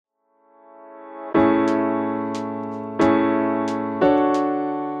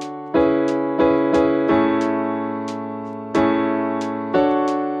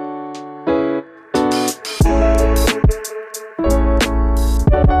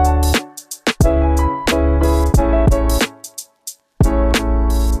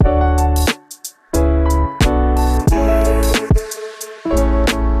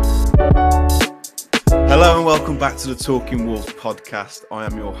to the Talking Wolves podcast. I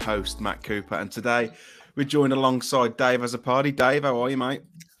am your host, Matt Cooper, and today we're joined alongside Dave as a party. Dave, how are you, mate?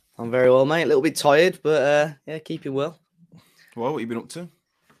 I'm very well, mate. A little bit tired, but yeah, keeping well. Well, what have you been up to?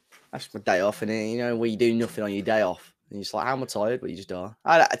 That's my day off, and you know, where you do nothing on your day off. And you're just like, how am I tired? But you just are.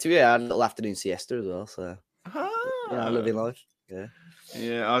 I had a little afternoon siesta as well, so yeah, living life.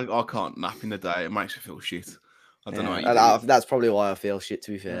 Yeah, I can't nap in the day. It makes me feel shit. I don't know how you do. That's probably why I feel shit,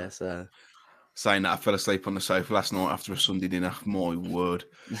 to be fair. So saying that, I fell asleep on the sofa last night after a Sunday dinner. My word.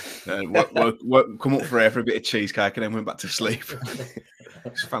 Come up for air for a bit of cheesecake and then went back to sleep.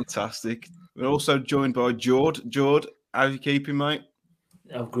 It's fantastic. We're also joined by Jord. Jord, how are you keeping, mate?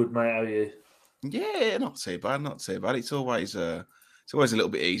 I'm good, mate. How are you? Yeah, not too bad. It's always a little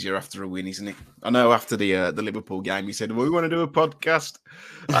bit easier after a win, isn't it? I know after the Liverpool game, you said, well, we want to do a podcast.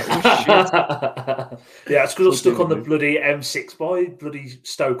 That was shit. Yeah, it's because I was stuck on the bloody M6 by bloody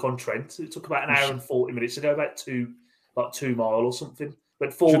Stoke-on-Trent. It took about an hour and 40 minutes to go about 2 mile or something.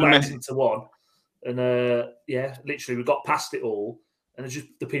 Went 4 lanes into one. And yeah, literally we got past it all. And it's just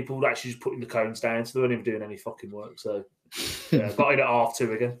the people were actually just putting the cones down, so they weren't even doing any fucking work. So yeah, got in at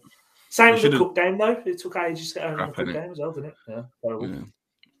 2:30 again. Same with the cup game, though. It took ages to get home in the cup game as well, didn't it? Yeah, horrible. Yeah.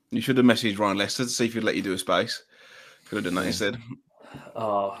 You should have messaged Ryan Lester to see if he'd let you do a space. Could have done that instead.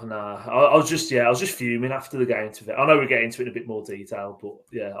 Oh, no. I was just fuming after the game. I know we'll get into it in a bit more detail, but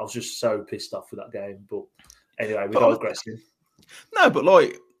yeah, I was just so pissed off with that game. But anyway, we digressing. No, but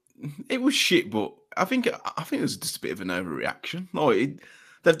like, it was shit, but I think it was just a bit of an overreaction. Like,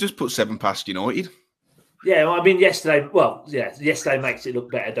 they've just put 7 past United. Yeah, well, I mean, yesterday makes it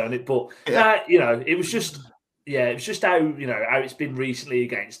look better, don't it? But you know, it was just how it's been recently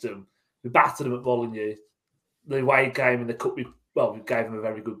against them. We battered them at Molineux. The away game in the cup, we gave them a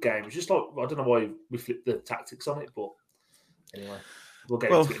very good game. It's just like, I don't know why we flipped the tactics on it, but anyway, we'll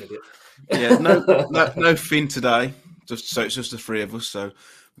get into it in a bit. Yeah, no Finn today. It's just the three of us, so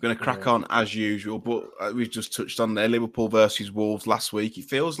we're going to crack on as usual. But we've just touched on there, Liverpool versus Wolves last week. It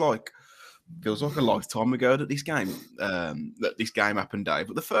feels like a lifetime ago that this game happened, Dave.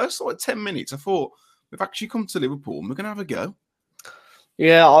 But the first 10 minutes, I thought we've actually come to Liverpool and we're going to have a go.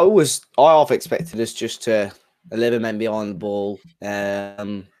 Yeah, I half expected us just to 11 men behind the ball,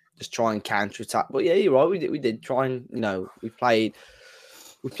 just try and counter attack. But yeah, you're right. We did try and we played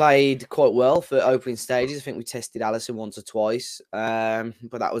quite well for opening stages. I think we tested Alisson once or twice, but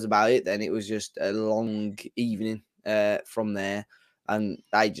that was about it. Then it was just a long evening from there. And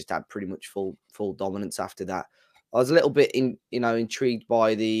they just had pretty much full dominance after that. I was a little bit intrigued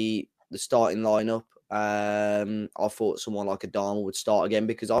by the starting lineup. I thought someone like Adama would start again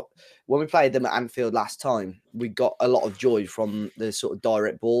because when we played them at Anfield last time, we got a lot of joy from the sort of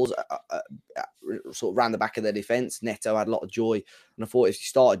direct balls, sort of round the back of their defence. Neto had a lot of joy, and I thought if you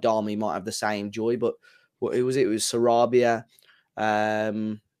started Adama, he might have the same joy. But it was Sarabia,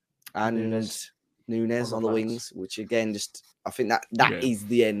 and Nunes on the wings, which again, I think that is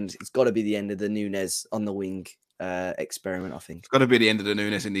the end. It's got to be the end of the Nunes on the wing experiment, I think. It's got to be the end of the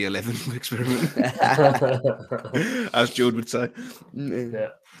Nunes in the 11 experiment, as Jude would say. Yeah.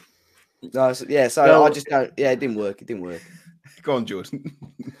 No, so I just don't. Yeah, it didn't work. Go on, Jude.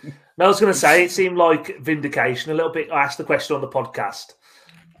 No, I was going to say it seemed like vindication a little bit. I asked the question on the podcast,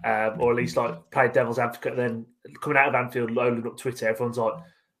 or at least like played devil's advocate. Then coming out of Anfield, loading up Twitter, everyone's like,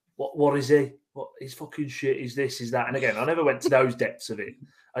 "What is he? What is fucking shit? Is this? Is that?" And again, I never went to those depths of it.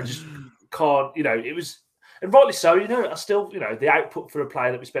 I just can't. It was. And rightly so, I still, the output for a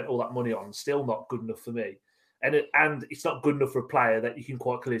player that we spent all that money on, still not good enough for me. And it's not good enough for a player that you can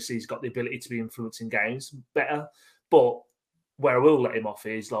quite clearly see he's got the ability to be influencing games better. But where I will let him off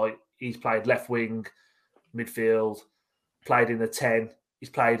is, like, he's played left wing, midfield, played in the 10,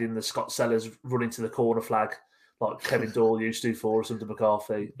 he's played in the Scott Sellers running to the corner flag, like Kevin Doyle used to for us under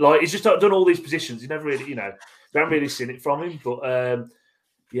McCarthy. Like, he's just done all these positions. You never really, we haven't really seen it from him. But,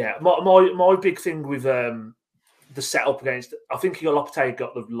 yeah, my big thing with the setup against, I think Lopetegui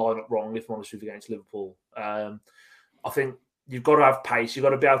got the lineup wrong, if I'm honest with you, against Liverpool. I think you've got to have pace. You've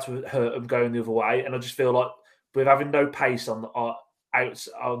got to be able to hurt them going the other way. And I just feel like with having no pace on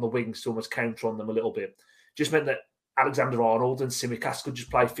the wings to almost counter on them a little bit, just meant that Alexander-Arnold and Tsimikas could just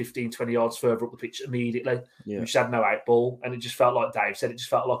play 15, 20 yards further up the pitch immediately. Yeah. We just had no out ball. And it just felt like Dave said, it just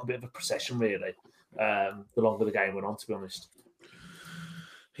felt like a bit of a procession, really, the longer the game went on, to be honest.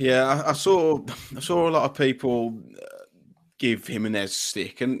 Yeah, I saw a lot of people give Jimenez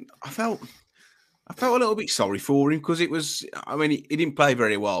stick, and I felt a little bit sorry for him because it was. I mean, he didn't play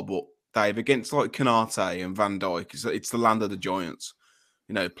very well, but Dave, against like Konate and Van Dijk, it's the land of the giants.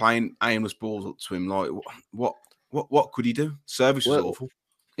 Playing aimless balls up to him, like what could he do? Service was awful.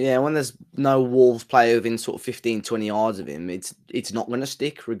 Yeah, when there's no Wolves player within sort of 15, 20 yards of him, it's not going to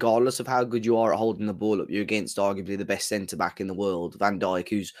stick, regardless of how good you are at holding the ball up. You're against arguably the best centre-back in the world, Van Dijk,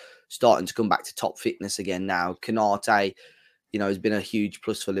 who's starting to come back to top fitness again now. Konate, has been a huge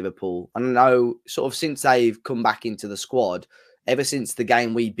plus for Liverpool. And I know sort of since they've come back into the squad, ever since the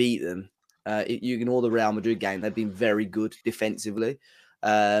game we beat them, you ignore the Real Madrid game, they've been very good defensively.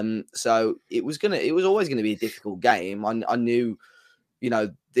 So it was always going to be a difficult game. I knew,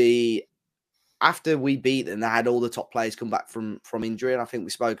 after we beat them, they had all the top players come back from injury, and I think we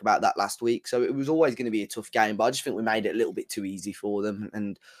spoke about that last week. So it was always going to be a tough game, but I just think we made it a little bit too easy for them.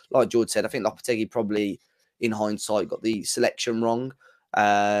 And like George said, I think Lopetegui probably, in hindsight, got the selection wrong.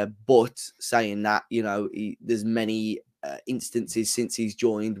 But saying that, there's many instances since he's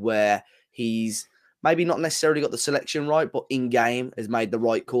joined where he's maybe not necessarily got the selection right, but in game has made the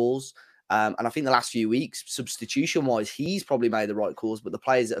right calls. And I think the last few weeks, substitution-wise, he's probably made the right calls, but the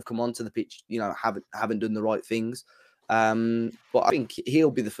players that have come onto the pitch, haven't done the right things. But I think he'll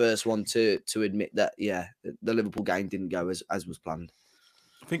be the first one to admit that, the Liverpool game didn't go as was planned.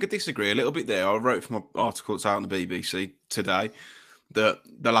 I think I disagree a little bit there. I wrote from my article that's out on the BBC today that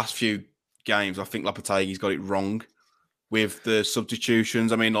the last few games, I think Lopetegui's got it wrong with the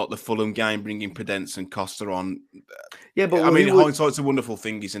substitutions. I mean, like the Fulham game, bringing Podence and Costa on. Yeah, but hindsight's a wonderful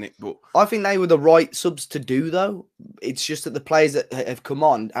thing, isn't it? But I think they were the right subs to do, though. It's just that the players that have come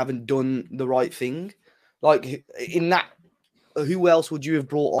on haven't done the right thing. Like in that, who else would you have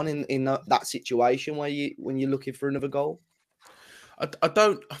brought on in that situation when you're looking for another goal? I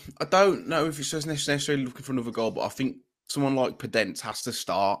don't know if it's necessarily looking for another goal, but I think someone like Podence has to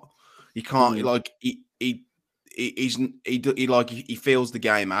start. He can't he feels the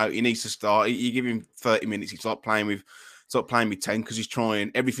game out. He needs to start. You give him 30 minutes. He's like playing with 10 because he's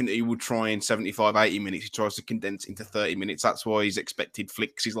trying everything that he would try in 75, 80 minutes. He tries to condense into 30 minutes. That's why his expected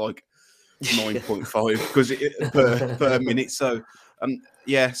flicks is like 9.5 because per minute. So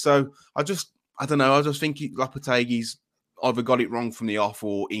so I don't know. I just think Lopetegui's either got it wrong from the off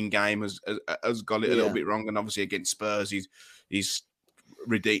or in game has got it a little bit wrong. And obviously against Spurs, he's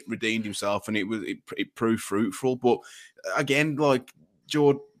redeemed himself, and it proved fruitful. But again, like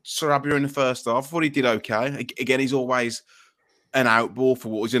George Sarabia in the first half, I thought he did okay. Again, he's always an out ball for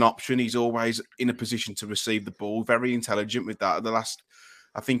what was an option. He's always in a position to receive the ball. Very intelligent with that.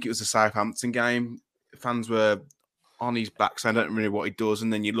 I think it was the Southampton game. Fans were on his back, saying I don't really know what he does.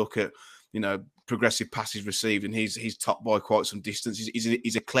 And then you look at, progressive passes received, and he's topped by quite some distance.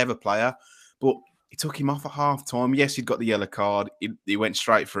 He's a clever player, but he took him off at half time. Yes, he'd got the yellow card. He went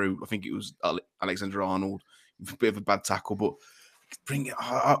straight through. I think it was Alexander-Arnold. A bit of a bad tackle, but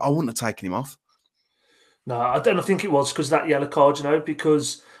I wouldn't have taken him off. No, I don't think it was because of that yellow card,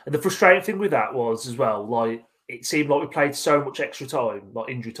 because the frustrating thing with that was as well, like it seemed like we played so much extra time, like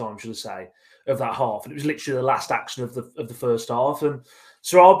injury time, should I say, of that half. And it was literally the last action of the first half. And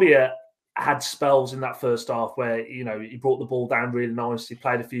Sarabia had spells in that first half where, he brought the ball down really nicely,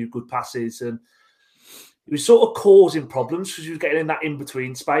 played a few good passes, and he was sort of causing problems because he was getting in that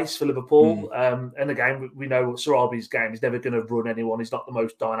in-between space for Liverpool. And again, we know Sarabia's game is never going to run anyone. He's not the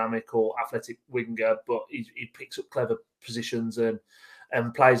most dynamic or athletic winger, but he picks up clever positions and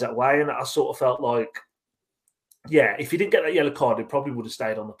plays that way. And I sort of felt like, if he didn't get that yellow card, he probably would have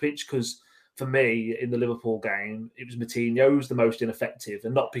stayed on the pitch because for me, in the Liverpool game, it was Moutinho who was the most ineffective,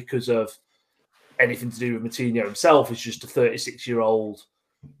 and not because of anything to do with Moutinho himself. It's just a 36-year-old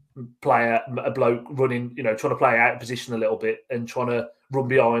player, a bloke running, trying to play out of position a little bit and trying to run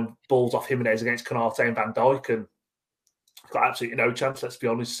behind balls off Jimenez against Konate and Van Dijk, and got absolutely no chance, let's be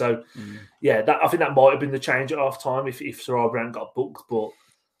honest. So, I think that might have been the change at half time if Sarabia got booked. But,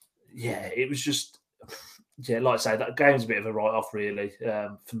 it was just, like I say, that game's a bit of a write-off, really,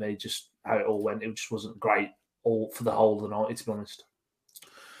 for me, just how it all went. It just wasn't great for the whole of the night, to be honest.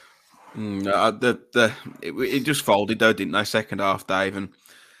 It just folded, though, didn't they, second half, Dave? And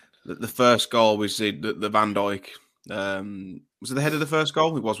the first goal was the Van Dijk. Was it the head of the first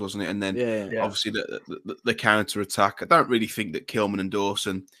goal? It was, wasn't it? And then obviously the counter attack. I don't really think that Kilman and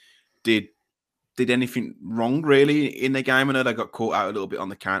Dawson did anything wrong really in the game. I know they got caught out a little bit on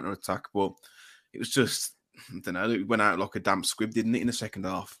the counter attack, but it was just, I don't know, it went out like a damp squib, didn't it, in the second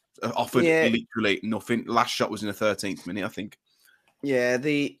half? Offered literally nothing. Last shot was in the 13th minute, I think. Yeah,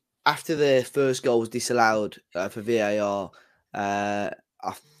 after the first goal was disallowed for VAR,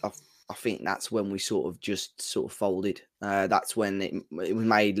 I think that's when we sort of folded. That's when it was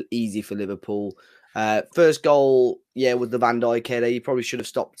made easy for Liverpool. First goal, with the Van Dijk header. He probably should have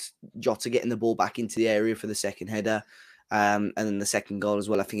stopped Jota getting the ball back into the area for the second header. And then the second goal as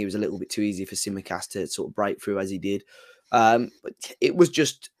well, I think it was a little bit too easy for Tsimikas to sort of break through as he did. But it was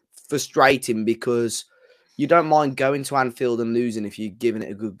just frustrating because you don't mind going to Anfield and losing if you're giving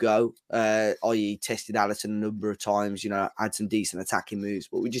it a good go. I.e., tested Alisson a number of times, had some decent attacking moves,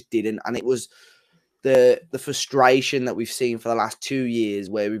 but we just didn't. And it was the frustration that we've seen for the last 2 years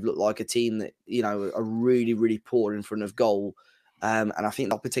where we've looked like a team that, are really, really poor in front of goal. And I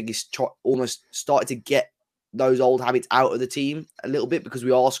think Lopetegui's almost started to get those old habits out of the team a little bit because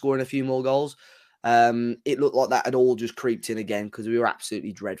we are scoring a few more goals. It looked like that had all just creeped in again because we were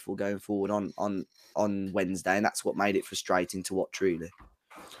absolutely dreadful going forward on Wednesday, and that's what made it frustrating to watch, really.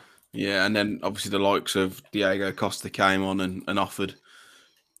 Yeah, and then obviously the likes of Diego Costa came on and offered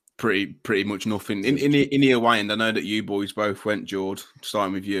pretty much nothing in the away end. I know that you boys both went, George.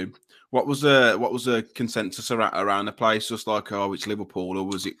 Starting with you, what was the consensus around the place? Just like, oh, it's Liverpool, or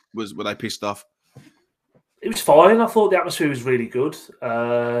were they pissed off? It was fine. I thought the atmosphere was really good.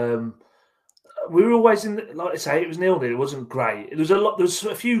 We were always like I say, it was 0-0. It wasn't great. There was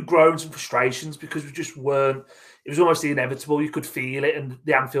a few groans and frustrations because we just weren't. It was almost inevitable. You could feel it, and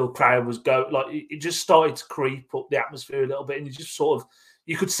the Anfield crowd was it just started to creep up the atmosphere a little bit, and you just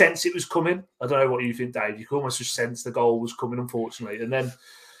you could sense it was coming. I don't know what you think, Dave. You could almost just sense the goal was coming, unfortunately. And then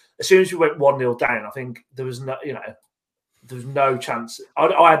as soon as we went 1-0 down, I think there was no chance.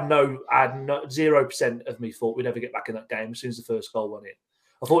 I had 0% of me thought we'd ever get back in that game as soon as the first goal went in.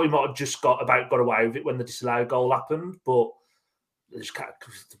 I thought we might have just got away with it when the disallowed goal happened, but the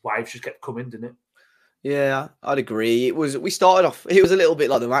waves just kept coming, didn't it? Yeah, I'd agree. We started off. It was a little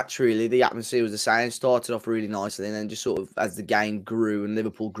bit like the match, really. The atmosphere was the same. Started off really nicely, and then just sort of as the game grew and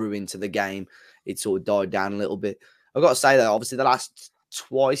Liverpool grew into the game, it sort of died down a little bit. I've got to say that obviously the last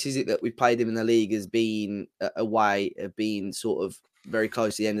twice is it that we've played them in the league has been away, have been sort of very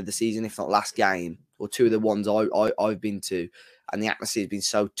close to the end of the season, if not last game, or two of the ones I've been to. And the atmosphere has been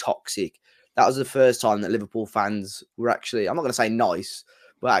so toxic. That was the first time that Liverpool fans were actually, I'm not going to say nice,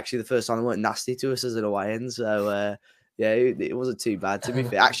 but actually the first time they weren't nasty to us as an away end. So, it wasn't too bad, to be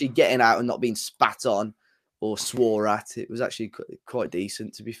fair. Actually getting out and not being spat on or swore at, it was actually quite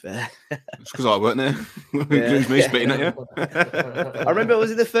decent, to be fair. It's because I weren't there. It was me spitting at you. I remember it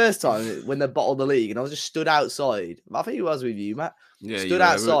was the first time when they bottled the league and I was just stood outside. I think it was with you, Matt. Yeah, stood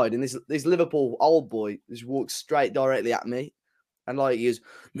outside and this Liverpool old boy just walked straight directly at me. And he goes,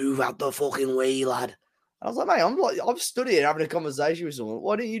 move out the fucking way, lad. And I was like, mate, I've stood here having a conversation with someone.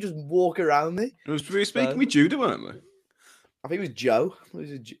 Why don't you just walk around me? We were speaking with Judah, weren't we? I think it was Joe.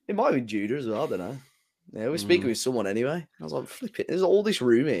 It might have been Judah as well. I don't know. Yeah, we were speaking with someone anyway. I was like, flip it. There's all this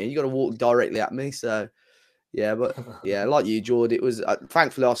room here. You got to walk directly at me. So, yeah, but yeah, like you, George, it was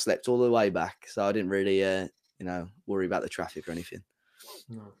thankfully I slept all the way back, so I didn't really, worry about the traffic or anything.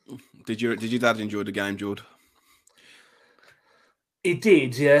 No. Did your dad enjoy the game, George? He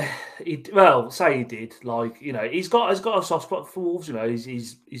did, yeah. Say he did. He's got a soft spot for Wolves.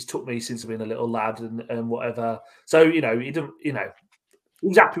 He's took me since I've been a little lad and whatever. So he didn't. He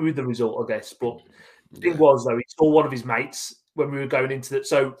was happy with the result, I guess. But the thing was though, he saw one of his mates when we were going into that.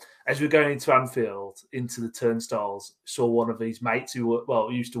 So as we were going into Anfield, into the turnstiles, saw one of his mates who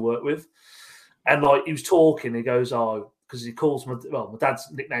used to work with, and he was talking. He goes, "Oh." Because he calls my dad's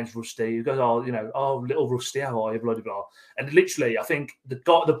nickname's Rusty. He goes, little Rusty, how are you, bloody blah. And literally, I think the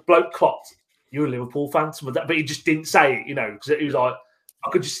bloke clocked, you're a Liverpool fan, but he just didn't say it, because he was like, I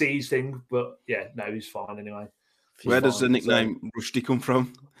could just see his thing, but yeah, no, he's fine anyway. Where does the nickname Rusty come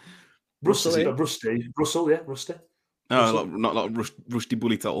from? Rusty, Russell, yeah, Rusty. No, not like Rusty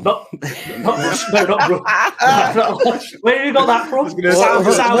Bully Toll. Not Rusty. No, not Rusty. Where have you got that from?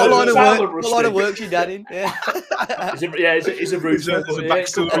 What line of work you dad in? Yeah. It's a root. There's a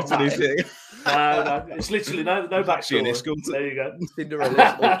backstory to this thing. No, it's literally no backstory. There you go.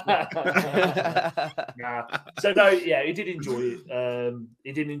 Cinderella. So no, yeah, he did enjoy it.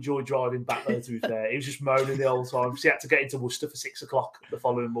 He didn't enjoy driving back there. To be fair, he was just moaning the whole time. So he had to get into Worcester for 6 o'clock the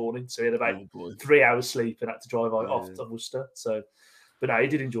following morning. So he had about 3 hours sleep and had to drive off to Worcester. So, but no, he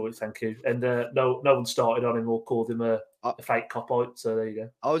did enjoy it. Thank you. And no one started on him or called him a fake cop out. So there you go.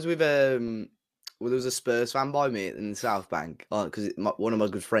 I was with there was a Spurs fan by me in the South Bank because one of my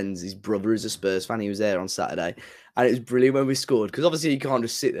good friends, his brother is a Spurs fan. He was there on Saturday, and it was brilliant when we scored because obviously you can't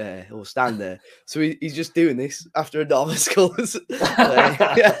just sit there or stand there. So he's just doing this after Adama scores.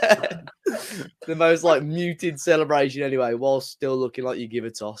 The most muted celebration anyway, while still looking like you give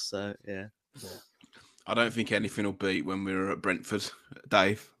a toss. So yeah. I don't think anything will beat when we were at Brentford,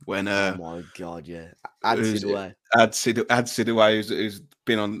 Dave. When oh my god, yeah, Ad Sidaway, who's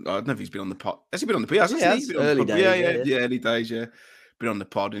been on. I don't know if he's been on the pot. Has he been on the P? Hasn't he? Early days, early days, yeah. been on the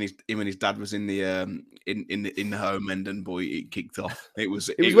pod, and him and his dad was in the in the home end, and boy, it kicked off. It was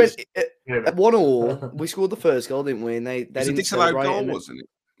at 1-1. We scored the first goal, didn't we? And they it's a didn't disallowed celebrate. goal, wasn't it?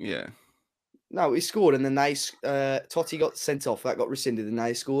 Yeah. No, he scored, and then Totti got sent off. That got rescinded, and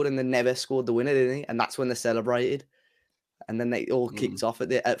they scored, and they never scored the winner, didn't he? And that's when they celebrated. And then they all kicked off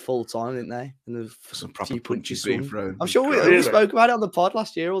at full time, didn't they? And there was some proper punches being thrown. I'm sure we spoke about it on the pod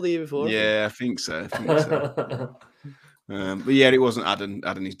last year or the year before. Yeah, I think so. But yeah, it wasn't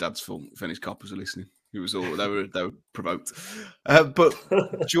Adam his dad's fault. If any coppers are listening, it was all they were provoked. But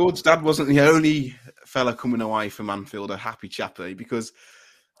George's dad wasn't the only fella coming away from Anfield a happy chappy, because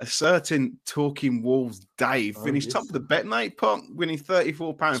a certain Talking Wolves Dave finished top of the bet, mate, pot, winning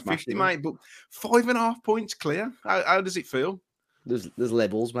 £34.50, mate, but 5.5 points clear. How does it feel? There's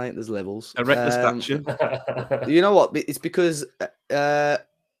levels, mate. There's levels. Erect the statue. You know what? It's because I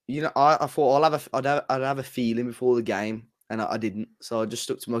thought I'd have a feeling before the game, and I didn't. So I just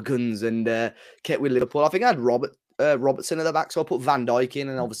stuck to my guns and kept with Liverpool. I think I had Robertson at the back, so I put Van Dijk in,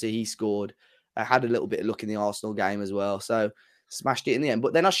 and obviously he scored. I had a little bit of luck in the Arsenal game as well, so smashed it in the end.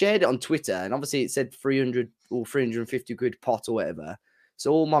 But then I shared it on Twitter, and obviously it said 300 or 350 quid pot or whatever.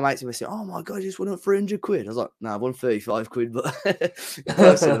 So all my mates were saying, "Oh my god, I just won 300 quid." I was like, "No, I've won 35 quid, but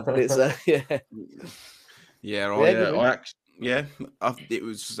close enough." It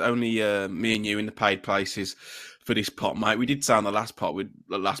was only me and you in the paid places for this pot, mate. We did say on the last pod we'd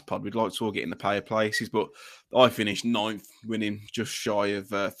like to all get in the paid places, but I finished 9th, winning just shy of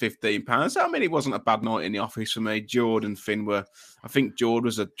 £15. I mean, it wasn't a bad night in the office for me. Jord and Finn were. I think Jord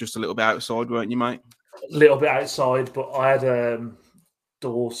was just a little bit outside, weren't you, mate? A little bit outside, but I had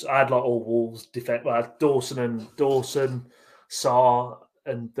Dawson. I had like all Wolves defense. Well, I had Dawson, Sarr,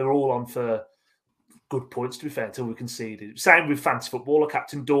 and they're all on for good points, to be fair, until we conceded. Same with fantasy football.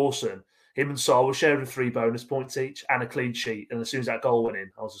 Captain Dawson, him and Sarr were sharing 3 bonus points each and a clean sheet. And as soon as that goal went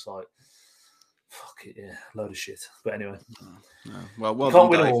in, I was just like, fuck it, yeah, load of shit. But anyway, well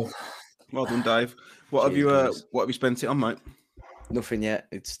done, Dave. Well done, Dave. What have you spent it on, mate? Nothing yet.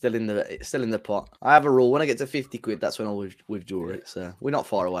 It's still in the pot. I have a rule. When I get to 50 quid, that's when I'll withdraw it. So we're not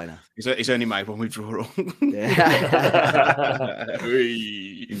far away now. He's only made one withdrawal.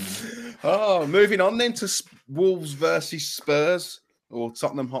 Moving on then to Wolves versus Spurs, or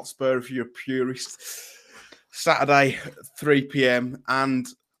Tottenham Hotspur if you're a purist. Saturday, 3 p.m. And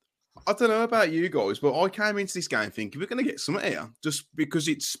I don't know about you guys, but I came into this game thinking we're going to get something here just because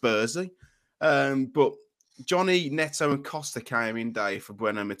it's Spursy. But Johnny, Neto, and Costa came in, Dave, for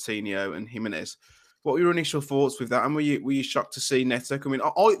Bueno, Moutinho, and Jimenez. What were your initial thoughts with that? And were you shocked to see Neto come in?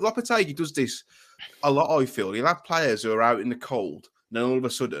 Lopetegui does this a lot, I feel. He'll have players who are out in the cold, and then all of a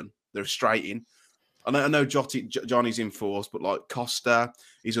sudden, they're straight in. I know Johnny's in force, but like Costa,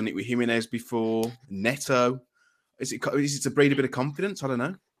 he's done it with Jimenez before. Neto. Is it to breed a bit of confidence? I don't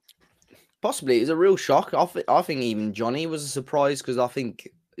know. Possibly. It was a real shock. I think even Johnny was a surprise, because I think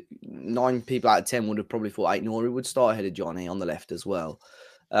 9 people out of 10 would have probably thought Aït-Nouri would start ahead of Johnny on the left as well.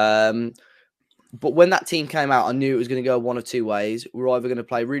 But when that team came out, I knew it was going to go one of 2 ways. We're either going to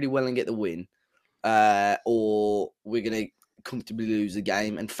play really well and get the win, or we're going to comfortably lose the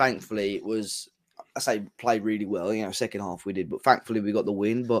game. And thankfully, it was, I say, played really well. Second half we did, but thankfully we got the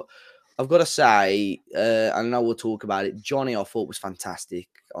win. But I've got to say, I know we'll talk about it, Johnny, I thought was fantastic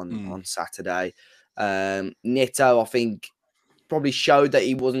on Saturday. Neto, I think, probably showed that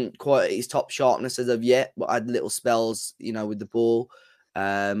he wasn't quite at his top sharpness as of yet, but had little spells, with the ball.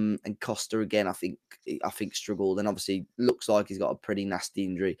 And Costa again, I think struggled, and obviously looks like he's got a pretty nasty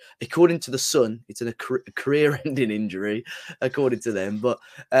injury. According to the Sun, it's a career-ending injury, according to them. But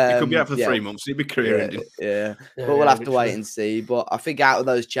it could be out for 3 months. It'd be career-ending. Yeah. But we'll have to wait and see. But I think out of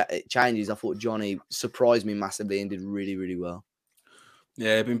those changes, I thought Johnny surprised me massively and did really, really well.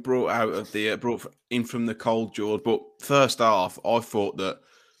 Yeah, been brought in from the cold, George. But first half, I thought that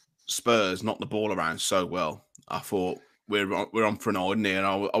Spurs knocked the ball around so well. I thought we're on for an ordinary, and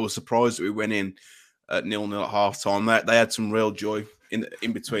I was surprised that we went in at 0-0 at half time. They had some real joy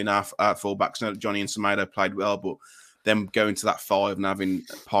in between our fullbacks. Now Johnny and Semedo played well, but them going to that 5 and having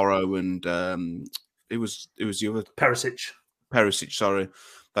Porro and it was the other Perisic. Sorry,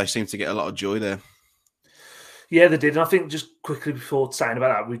 they seemed to get a lot of joy there. Yeah, they did. And I think just quickly before saying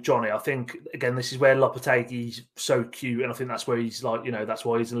about that with Johnny, I think, again, this is where Lopetegui's so cute. And I think that's where he's like, that's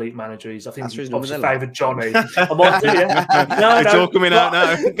why he's an elite manager. I think he's obviously favoured Johnny. I might do, yeah. It's all coming out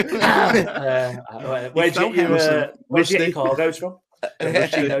now. Where'd you get your cargoes from?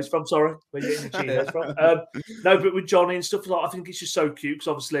 Cheetos from, sorry. Where you getting the Cheetos from? No, but with Johnny and stuff like, I think it's just so cute because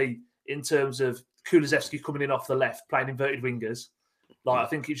obviously in terms of Kulusevski coming in off the left, playing inverted wingers, I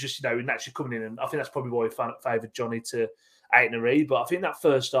think it's just, naturally coming in, and I think that's probably why he favoured Johnny to hatenery. But I think that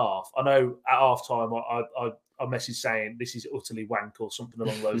first half, I know at half time I messaged saying this is utterly wank or something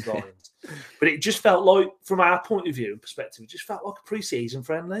along those lines. But it just felt like, from our point of view and perspective, it just felt like a pre-season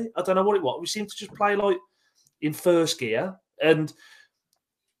friendly. I don't know what it was. We seemed to just play like in first gear, and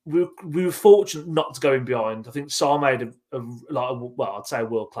we were fortunate not to go in behind. I think Saar made I'd say a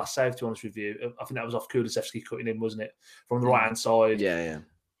world-class save, to be honest with you. I think that was off Kulusevski cutting in, wasn't it? From the right-hand side. Yeah.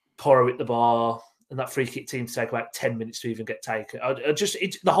 Porro hit the bar, and that free kick team to take about 10 minutes to even get taken.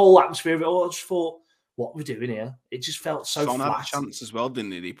 The whole atmosphere of it all, I just thought, what are we doing here? It just felt so Son flat. had a chance as well,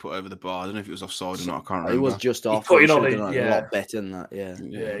 didn't he? He put over the bar. I don't know if it was offside or not. I can't remember. It was just off. He He on should it, have done a lot better than that.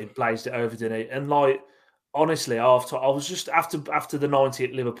 Yeah, he blazed it over, didn't he? And like, honestly, after I was just after the 90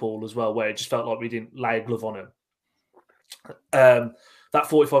 at Liverpool as well, where it just felt like we didn't lay a glove on him. That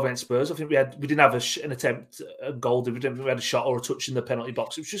 45 against Spurs, I think we didn't have an attempt at goal. We had a shot or a touch in the penalty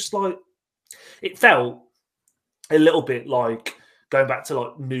box. It was just like, it felt a little bit like going back to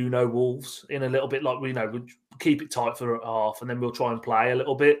like Nuno Wolves, in a little bit like we'd keep it tight for a half and then we'll try and play a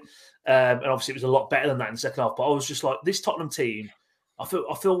little bit. And obviously it was a lot better than that in the second half. But I was just like, this Tottenham team, I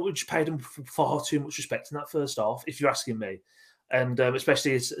feel we just paid them far too much respect in that first half, if you're asking me. And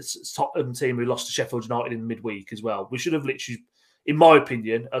especially it's Tottenham team who lost to Sheffield United in midweek as well. We should have literally, in my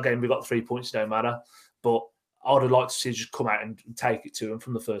opinion, again, we got 3 points, no matter. But I would have liked to see just come out and take it to them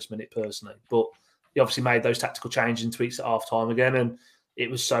from the first minute personally. But he obviously made those tactical changes and tweaks at half time again, and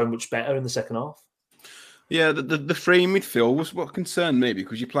it was so much better in the second half. Yeah, the free midfield was what concerned me,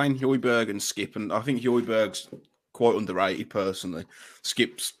 because you're playing Højbjerg and Skip, and I think Højbjerg's quite underrated personally.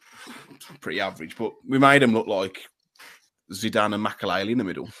 Skip's pretty average, but we made him look like Zidane and Makelele in the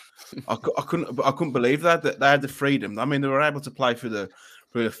middle. I couldn't believe that they had the freedom. I mean, they were able to play through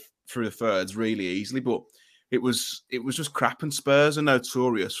the thirds really easily, but it was just crap. And Spurs are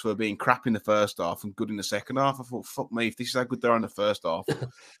notorious for being crap in the first half and good in the second half. I thought, fuck me, if this is how good they are in the first half,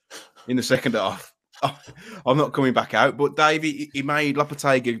 in the second half, I'm not coming back out. But Dave, he made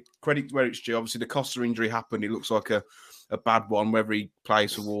Lopetegui, credit where it's due. Obviously, the Costa injury happened. It looks like a bad one, whether he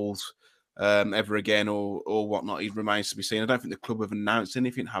plays for Wolves ever again or whatnot. He remains to be seen. I don't think the club have announced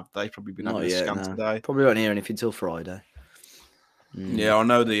anything, have they? Probably been having a scan today. Probably won't hear anything till Friday. Yeah, I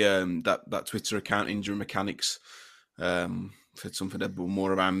know the that Twitter account, Injury Mechanics, said something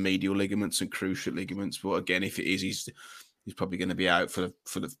more about medial ligaments and cruciate ligaments. But again, if it is, he's probably going to be out for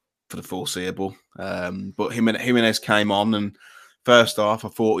the foreseeable. But Jimenez came on, and first half I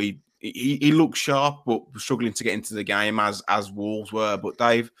thought he looked sharp, but was struggling to get into the game as Wolves were. But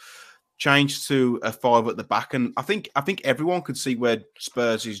Dave changed to a 5 at the back, and I think everyone could see where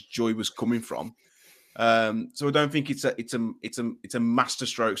Spurs' joy was coming from. So I don't think it's a master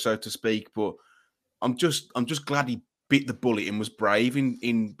stroke, so to speak, but I'm just glad he bit the bullet and was brave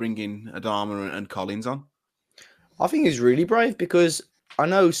in bringing Adama and Collins on. I think he's really brave, because I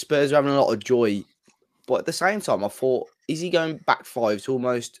know Spurs are having a lot of joy, but at the same time, I thought, is he going back 5 to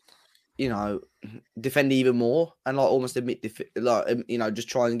almost, defend even more and almost admit just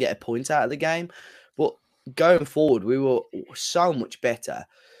try and get a point out of the game? But going forward, we were so much better.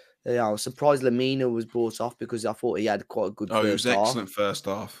 I was surprised Lamina was brought off, because I thought he had quite a good first half. He was excellent first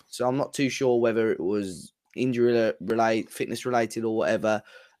half. So I'm not too sure whether it was injury related, fitness related, or whatever.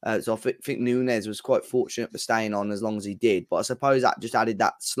 So I think Nunez was quite fortunate for staying on as long as he did. But I suppose that just added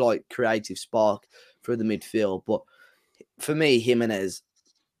that slight creative spark through the midfield. But for me, Jimenez,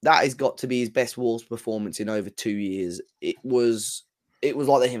 that has got to be his best Wolves performance in over 2 years. It was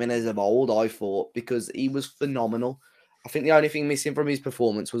like the Jimenez of old, I thought, because he was phenomenal. I think the only thing missing from his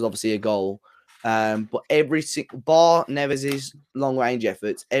performance was obviously a goal. But every single, bar Neves' long-range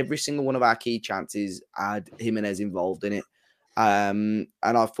efforts, every single one of our key chances had Jimenez involved in it. And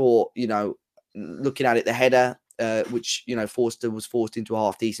I thought, looking at it, the header, which, Forster was forced into a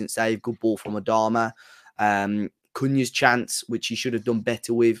half-decent save, good ball from Adama. Cunha's chance, which he should have done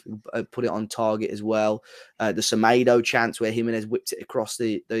better with, put it on target as well. The Semedo chance where Jimenez whipped it across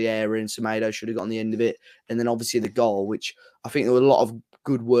the area and Semedo should have got on the end of it. And then obviously the goal, which I think there was a lot of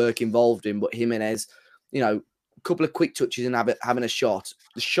good work involved in, but Jimenez, a couple of quick touches and having a shot.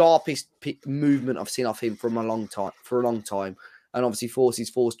 The sharpest movement I've seen off him for a long time. And obviously forces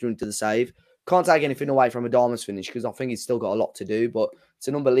Forster into the save. Can't take anything away from Adama's finish, because I think he's still got a lot to do, but it's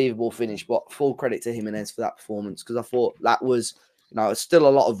an unbelievable finish. But full credit to Jimenez for that performance, because I thought that was, still a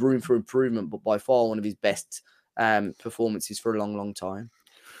lot of room for improvement, but by far one of his best performances for a long, long time.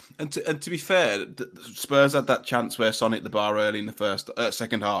 And to be fair, Spurs had that chance where Son hit the bar early in the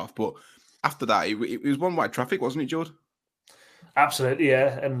second half, but after that, it was one-way traffic, wasn't it, Judd? Absolutely,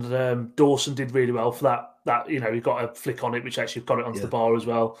 yeah. And Dawson did really well for that. He got a flick on it, which actually got it onto the bar as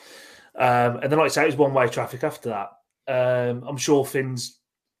well. And then, like I say, it was one-way traffic after that. I'm sure Finn's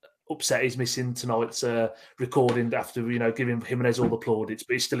upset he's missing tonight's recording after giving Jimenez all the plaudits,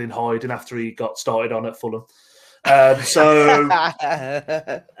 but he's still in hiding after he got started on at Fulham. So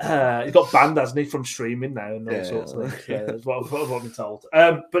he got banned, hasn't he, from streaming now and all sorts of things. Yeah, that's what I've been told.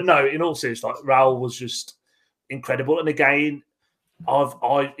 But no, in all seriousness, like Raul was just incredible. And again,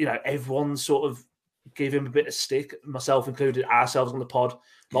 everyone sort of gave him a bit of stick, myself included, ourselves on the pod.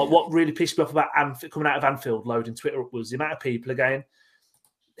 Like what really pissed me off about coming out of Anfield, loading Twitter up, was the amount of people again.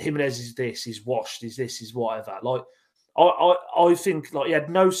 Jimenez is this, he's washed, he's this, he's whatever. Like I think like he had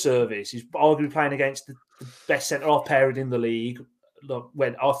no service. He's arguably playing against the best centre-half pairing in the league.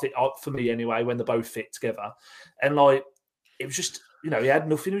 When I think, for me anyway, when they're both fit together, and like it was just he had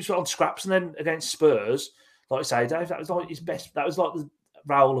nothing. He was on scraps, and then against Spurs, like I say, Dave, that was like his best. That was like the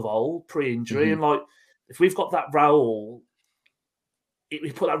Raul of old, pre-injury, and like if we've got that Raul,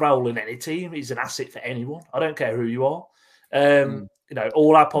 we put that Raul in any team. He's an asset for anyone. I don't care who you are.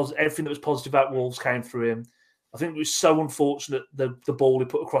 All our everything that was positive about Wolves came through him. I think it was so unfortunate the ball he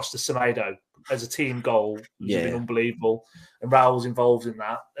put across to Semedo as a team goal has been unbelievable, and Raul was involved in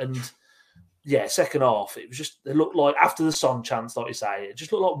that. And yeah, second half it was just it looked like after the Son chance, like you say, it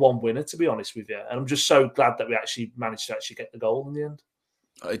just looked like one winner, to be honest with you. And I'm just so glad that we actually managed to actually get the goal in the end.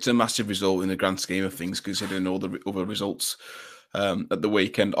 It's a massive result in the grand scheme of things, considering all the other results at the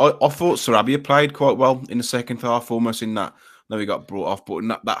weekend. I thought Sarabia played quite well in the second half, almost in that. No, he got brought off, but in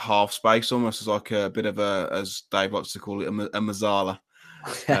that half space, almost as like a bit of as Dave likes to call it, a Mazzala.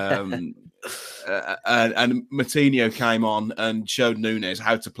 And Moutinho came on and showed Núñez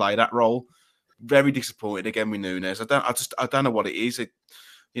how to play that role. Very disappointed again with Núñez. I don't know what it is. It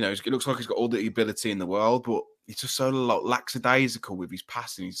looks like he's got all the ability in the world, but he's just so lackadaisical with his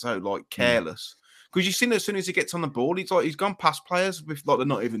passing. He's so careless. Because you've seen as soon as he gets on the ball, he's gone past players with they're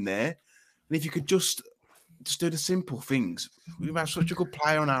not even there. And if you could just do the simple things, we have such a good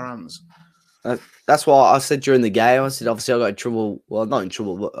player on our hands. That's why I said during the game, I said, obviously I got in trouble. Well, not in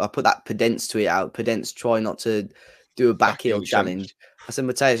trouble, but I put that Pedence tweet out. Pedence try not to do a back heel challenge. I said,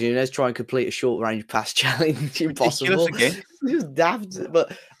 Matheus Nunes try and complete a short range pass challenge. Impossible. Just daft.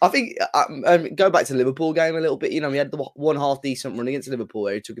 But I think, go back to the Liverpool game a little bit. We had the one half decent run against Liverpool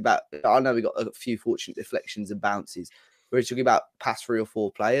where he took about, I know we got a few fortunate deflections and bounces, where he took about past 3 or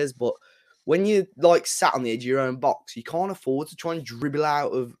 4 players. But when you sat on the edge of your own box, you can't afford to try and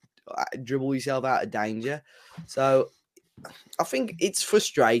dribble yourself out of danger. So I think it's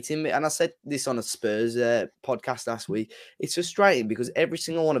frustrating, and I said this on a Spurs podcast last week. It's frustrating because every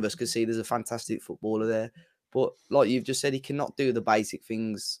single one of us can see there's a fantastic footballer there, but like you've just said, he cannot do the basic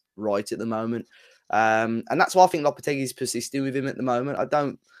things right at the moment, and that's why I think Lopetegui is persisting with him at the moment.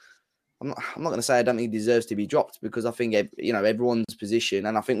 I'm not going to say I don't think he deserves to be dropped, because I think everyone's position,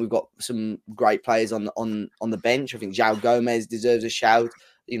 and I think we've got some great players on the bench. I think João Gomez deserves a shout.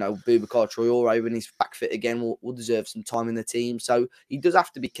 Boubacar Traoré, when he's back fit again, will deserve some time in the team. So he does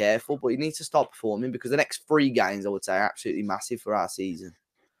have to be careful, but he needs to start performing, because the next 3 games, I would say, are absolutely massive for our season.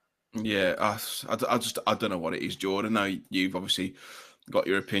 Yeah, I don't know what it is, Jordan. Now you've obviously got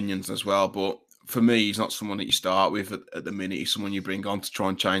your opinions as well, but for me, he's not someone that you start with at the minute. He's someone you bring on to try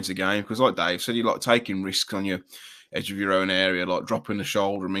and change the game, because like Dave said, you like taking risks on your edge of your own area, like dropping the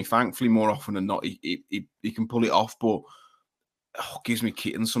shoulder. I mean, thankfully, more often than not, he can pull it off, but gives me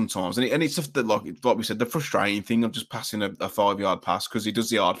kittens sometimes. And it's just like we said, the frustrating thing of just passing a 5-yard pass, because he does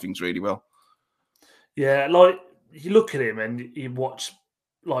the hard things really well. Yeah, like you look at him and you watch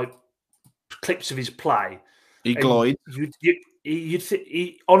like clips of his play. He glides. You'd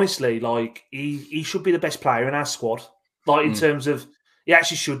think honestly, like he should be the best player in our squad. Like in terms of, he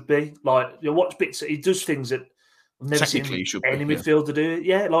actually should be. Like you watch bits, he does things that I've never seen any midfielder do it.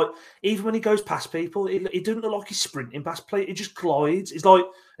 Yeah, like even when he goes past people, he doesn't look like he's sprinting past play. He just glides. It's like,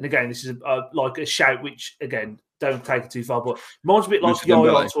 and again, this is like a shout, which again, don't take it too far, but reminds me a bit like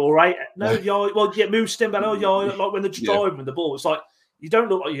Yaya Toure. No, Yaya. Well, yeah, Moussa Dembélé, Yaya. Like when they're just driving the ball, it's like you don't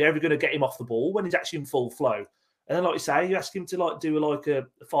look like you're ever going to get him off the ball when he's actually in full flow. And then, like you say, you ask him to do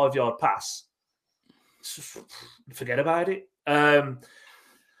a 5-yard pass, forget about it.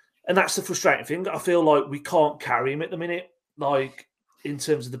 And that's the frustrating thing. I feel like we can't carry him at the minute. Like, in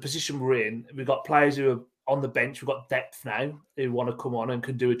terms of the position we're in, we've got players who are on the bench. We've got depth now who want to come on and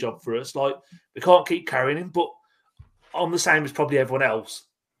can do a job for us. Like, we can't keep carrying him, but I'm the same as probably everyone else.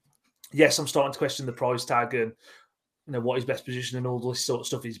 Yes, I'm starting to question the price tag and what his best position and all this sort of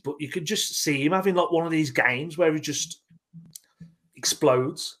stuff is. But you could just see him having like one of these games where he just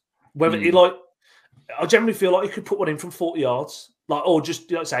explodes. Whether he I generally feel like he could put one in from 40 yards. Like, or just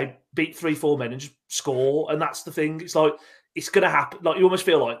say beat 3-4 men and just score, and that's the thing. It's like it's going to happen. Like you almost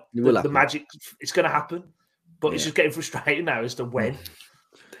feel like the magic. It's going to happen, But it's just getting frustrating now as to when.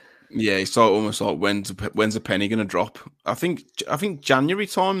 Yeah, it's like almost like when's a penny going to drop? I think January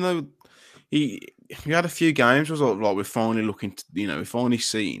time though. He had a few games was like we're finally looking to, we're finally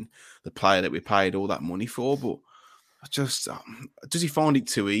seeing the player that we paid all that money for, but I just does he find it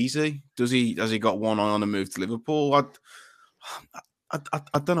too easy? Has he got one eye on a move to Liverpool? I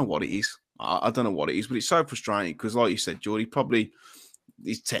don't know what it is. I don't know what it is, but it's so frustrating because, like you said, Geordie probably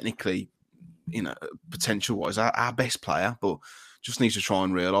is technically, potential wise our best player, but just needs to try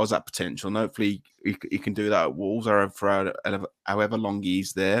and realise that potential. And hopefully he can do that at Wolves for however long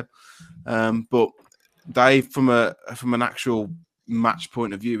he's there. But Dave, from an actual match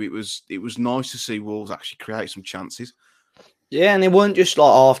point of view, it was nice to see Wolves actually create some chances. Yeah, and they weren't just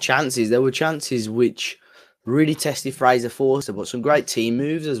like half chances. There were chances which really tested Fraser Forster, but some great team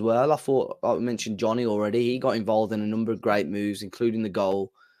moves as well. I thought, like we mentioned Johnny already, he got involved in a number of great moves, including the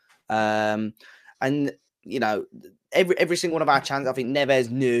goal. And every single one of our chances, I think Neves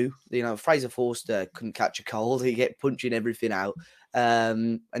knew. Fraser Forster couldn't catch a cold; he kept punching everything out.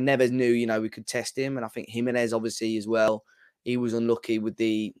 And Neves knew, we could test him. And I think Jimenez, obviously, as well, he was unlucky with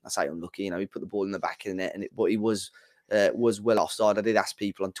I say unlucky, he put the ball in the back of the net, but he was well offside. I did ask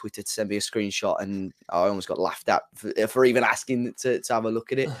people on Twitter to send me a screenshot, and I almost got laughed at for even asking to have a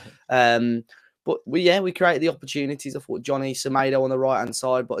look at it. But we created the opportunities. I thought Johnny Semedo on the right hand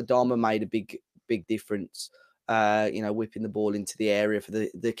side, but Adama made a big difference. Whipping the ball into the area for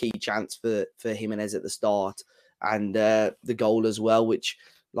the key chance for Jimenez at the start, and the goal as well, which,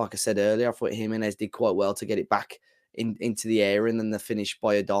 like I said earlier, I thought Jimenez did quite well to get it back into the area, and then the finish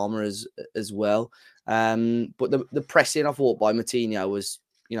by Adama as well. But the pressing, I thought, by Moutinho was,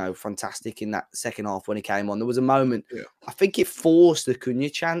 fantastic in that second half when he came on. There was a moment, I think it forced the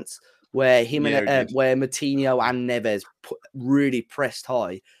Cunha chance where where Moutinho and Neves really pressed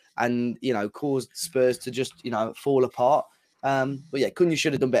high and, caused Spurs to just, fall apart. But yeah, Cunha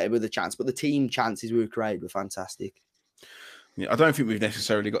should have done better with the chance, but the team chances we created were fantastic. Yeah, I don't think we've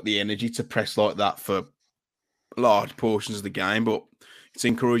necessarily got the energy to press like that for large portions of the game, but it's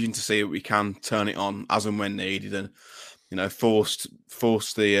encouraging to see that we can turn it on as and when needed, and force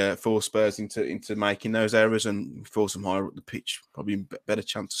Spurs into making those errors and force them higher up the pitch, probably a better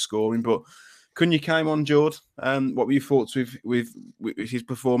chance of scoring. But Cunha came on, Jord. What were your thoughts with his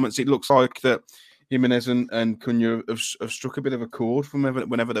performance? It looks like that Jimenez and Cunha have struck a bit of a chord from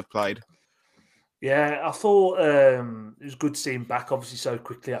whenever they've played. Yeah, I thought it was good to see him back, obviously, so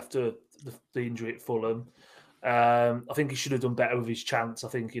quickly after the injury at Fulham. I think he should have done better with his chance. I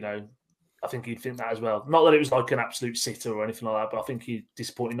think he'd think that as well. Not that it was like an absolute sitter or anything like that, but I think he's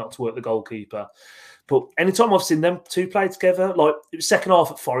disappointed not to work the goalkeeper. But anytime I've seen them two play together, like it was second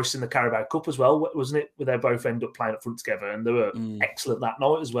half at Forest in the Carabao Cup as well, wasn't it? Where they both end up playing up front together, and they were excellent that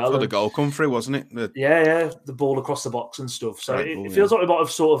night as well. The goal come through, wasn't it? Yeah, the ball across the box and stuff. So it feels like we might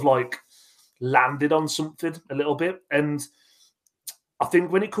have sort of like landed on something a little bit. And I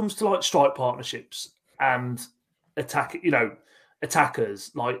think when it comes to like strike partnerships and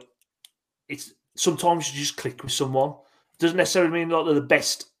attackers, like it's sometimes you just click with someone. Doesn't necessarily mean like they're the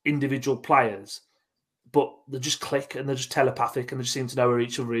best individual players, but they just click and they're just telepathic and they just seem to know where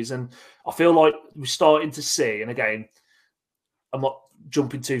each other is. And I feel like we're starting to see, and again, I'm not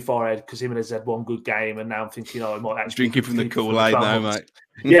jumping too far ahead because Jimenez had one good game, and now I'm thinking, I might actually drinking from the Kool-Aid now, mate.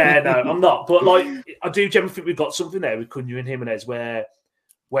 Yeah, no, I'm not. But like, I do generally think we've got something there with Cunha and Jimenez, where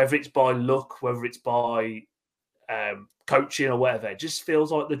whether it's by luck, whether it's by coaching or whatever, it just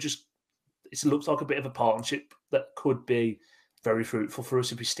feels like it looks like a bit of a partnership that could be very fruitful for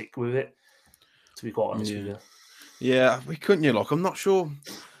us if we stick with it, to be quite honest with you. Yeah, we couldn't, I'm not sure.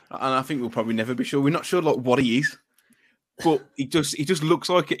 And I think we'll probably never be sure. We're not sure like what he is. But he just looks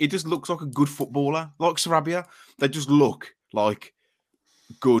like a good footballer, like Sarabia. They just look like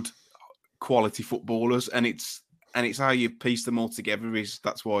good quality footballers, and it's how you piece them all together.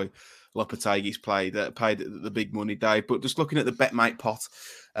 That's why Lopetegui's paid the big money, Dave. But just looking at the BetMate pot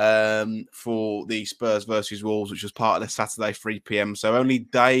for the Spurs versus Wolves, which was part of the Saturday 3 p.m. So only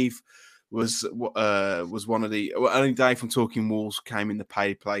Dave was one of the only Dave from Talking Wolves came in the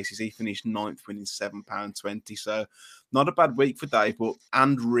paid places. He finished 9th, winning £7.20. So not a bad week for Dave, but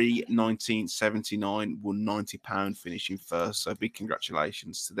Andri 1979 won £90, finishing first. So big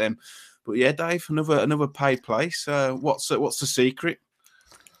congratulations to them. But yeah, Dave, another paid place. What's the secret?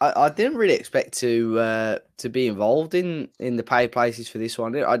 I didn't really expect to be involved in the paid places for this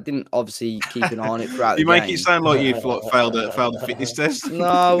one. I didn't obviously keep an eye on it throughout the game. You make it sound like you've failed the fitness test.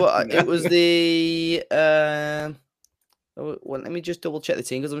 No, it was the. Well, let me just double check the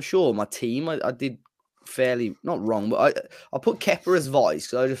team because I'm sure my team I did fairly not wrong, but I put Kepa as vice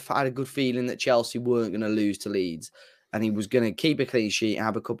because I just had a good feeling that Chelsea weren't going to lose to Leeds, and he was going to keep a clean sheet and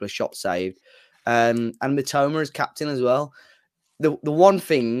have a couple of shots saved. And Mitoma as captain as well. The one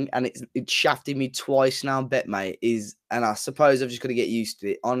thing, and it's shafted me twice now, BetMate, is, and I suppose I've just got to get used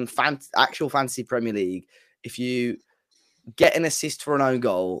to it, on actual fantasy Premier League, if you get an assist for an own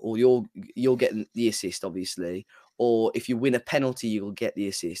goal, or you'll get the assist, obviously, or if you win a penalty, you'll get the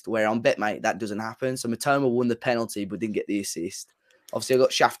assist. Where on BetMate, that doesn't happen. So Mitoma won the penalty, but didn't get the assist. Obviously, I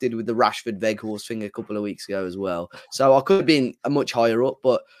got shafted with the Rashford Weghorst thing a couple of weeks ago as well. So I could have been a much higher up,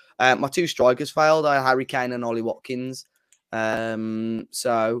 but my two strikers failed. I had Harry Kane and Ollie Watkins.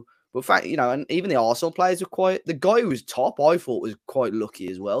 But fact, and even the Arsenal players were quite. The guy who was top, I thought, was quite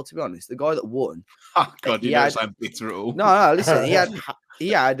lucky as well. To be honest, the guy that won. Oh God, you don't sound bitter at all. No. Listen, he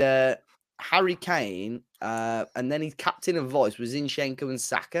had Harry Kane, and then his captain and vice was Zinchenko and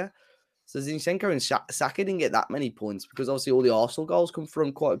Saka. So Zinchenko and Saka didn't get that many points because obviously all the Arsenal goals come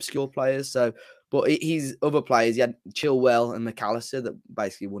from quite obscure players. So, but his other players, he had Chilwell and McAllister that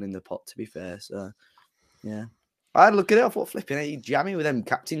basically won in the pot. To be fair, so yeah. I had a look at it. I thought, flipping it, he's jamming with them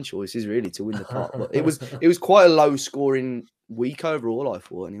captain choices really to win the pot. But it was quite a low scoring week overall, I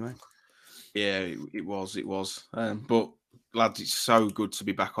thought, anyway. Yeah, it was. But lads, it's so good to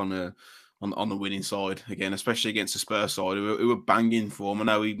be back on the winning side again, especially against the Spurs side who were banging form. I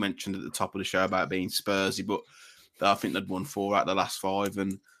know we mentioned at the top of the show about being Spursy, but I think they'd won 4 out of the last 5,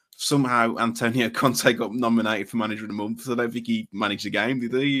 and somehow Antonio Conte got nominated for Manager of the Month. So I don't think he managed the game,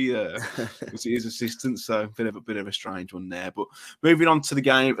 did he? Was he his assistant? So a bit of a strange one there. But moving on to the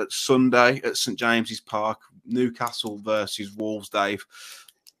game at Sunday at St James's Park, Newcastle versus Wolves. Dave,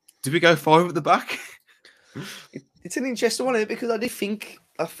 did we go 5 at the back? It's an interesting one because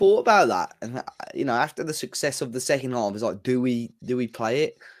I thought about that, and after the success of the second half, it's like, do we play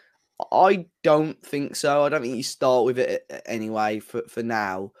it? I don't think so. I don't think you start with it anyway for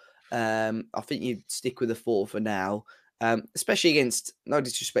now. I think you stick with the 4 for now, especially against, no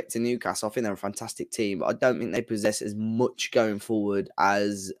disrespect to Newcastle. I think they're a fantastic team, but I don't think they possess as much going forward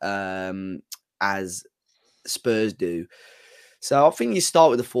as Spurs do. So I think you start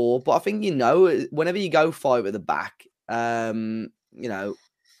with the 4, but I think whenever you go 5 at the back, I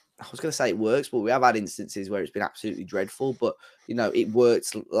was going to say it works, but we have had instances where it's been absolutely dreadful. But it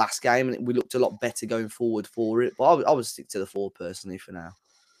worked last game, and we looked a lot better going forward for it. But I would stick to the 4 personally for now.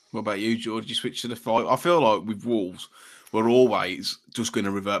 What about you, George? You switch to the 5? I feel like with Wolves, we're always just going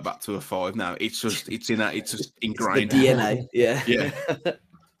to revert back to a 5 now. It's just ingrained. It's the DNA, yeah.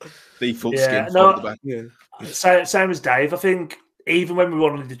 Default skin. Same as Dave. I think even when we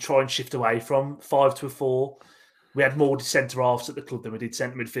wanted to try and shift away from 5 to a 4, we had more centre halves at the club than we did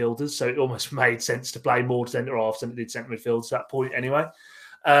centre midfielders, so it almost made sense to play more centre halves than it did centre midfielders at that point. Anyway,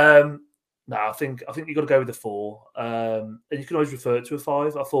 no, I think you've got to go with the 4, and you can always refer to a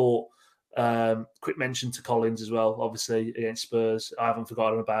 5. I thought quick mention to Collins as well, obviously against Spurs. I haven't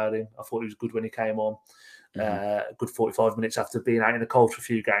forgotten about him. I thought he was good when he came on. Good 45 minutes after being out in the cold for a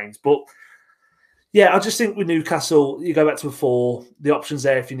few games, but. Yeah, I just think with Newcastle, you go back to a 4. The option's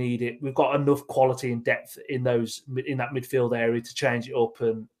there if you need it. We've got enough quality and depth in that midfield area to change it up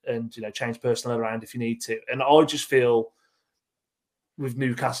and change personnel around if you need to. And I just feel with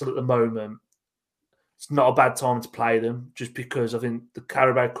Newcastle at the moment, it's not a bad time to play them, just because I think the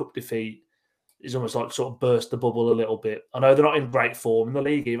Carabao Cup defeat is almost like sort of burst the bubble a little bit. I know they're not in great form in the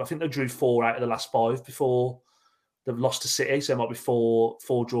league either. I think they drew 4 out of the last 5 before they've lost to City, so it might be four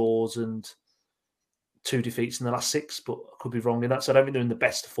draws and 2 defeats in the last 6, but I could be wrong in that. So I don't think they're in the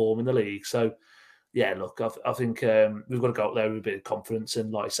best form in the league. So, yeah, look, I think we've got to go up there with a bit of confidence.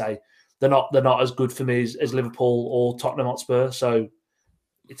 And like I say, they're not as good for me as Liverpool or Tottenham Hotspur. So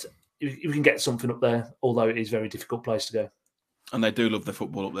we can get something up there, although it is a very difficult place to go. And they do love the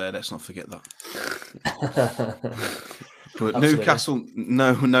football up there. Let's not forget that. But Absolutely. Newcastle,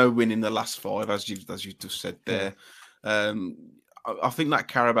 no win in the last 5, as you just said there. Yeah. I think that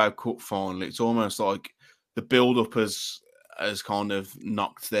Carabao Cup final, it's almost like the build-up has kind of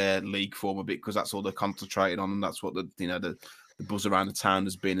knocked their league form a bit, because that's all they're concentrating on, and that's what the buzz around the town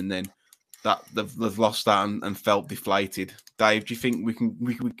has been. And then that they've lost that and felt deflated. Dave, do you think we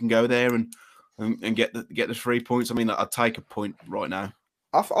can go there and get the 3 points? I mean, I'd take a point right now.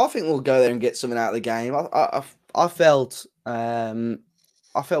 I think we'll go there and get something out of the game. I felt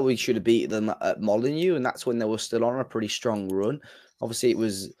we should have beaten them at Molineux, and that's when they were still on a pretty strong run. Obviously,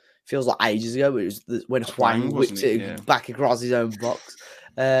 feels like ages ago, but it was when Hwang whipped it back across his own box.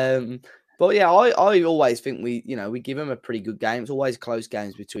 But yeah, I always think we give them a pretty good game. It's always close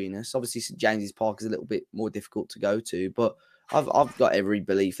games between us. Obviously, St James's Park is a little bit more difficult to go to, but I've got every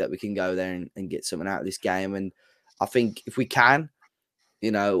belief that we can go there and get something out of this game. And I think if we can,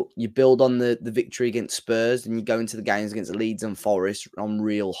 you build on the victory against Spurs and you go into the games against Leeds and Forest on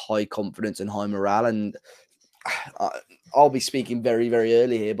real high confidence and high morale. And I'll be speaking very, very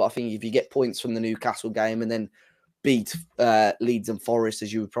early here, but I think if you get points from the Newcastle game and then beat Leeds and Forest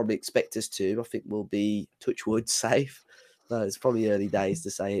as you would probably expect us to, I think we'll be, touch wood, safe. So it's probably early days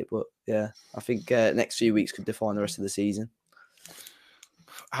to say it, but yeah, I think next few weeks could define the rest of the season.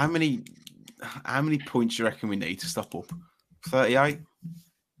 How many points do you reckon we need to stop up? 38?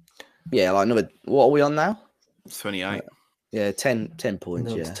 Yeah, like another. What are we on now? 28. Yeah, 10 points.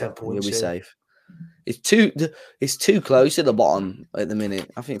 No, yeah, 10 points. We'll be Yeah. safe. It's too close at the bottom at the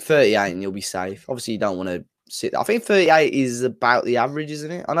minute. I think 38 and you'll be safe. Obviously, you don't want to sit. I think 38 is about the average,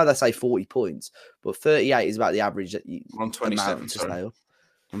 isn't it? I know they say 40 points, but 38 is about the average that you. I'm on 27. To stay up.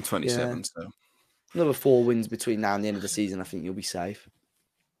 I'm 27. So another 4 wins between now and the end of the season. I think you'll be safe.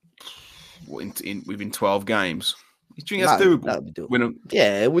 Within 12 games. You think that's doable? That would be doable.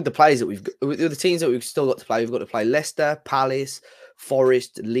 Yeah, with the players that we've got, with the teams that we've still got to play, we've got to play Leicester, Palace,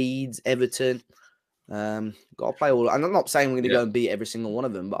 Forest, Leeds, Everton. Got to play all. And I'm not saying we're going to go and beat every single one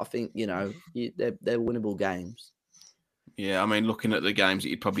of them, but I think they're winnable games. Yeah, I mean, looking at the games that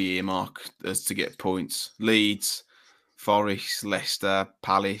you'd probably earmark as to get points: Leeds, Forest, Leicester,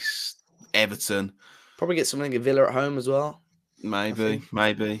 Palace, Everton. Probably get something at Villa at home as well. Maybe.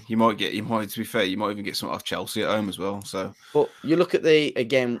 You might. To be fair, you might even get something off Chelsea at home as well. So, but you look at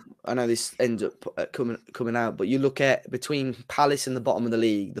I know this ends up coming out, but you look at between Palace and the bottom of the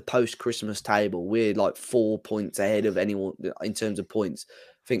league, the post-Christmas table, we're like 4 points ahead of anyone in terms of points.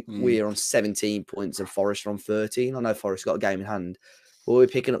 I think we're on 17 points and Forest are on 13. I know Forest got a game in hand, but we're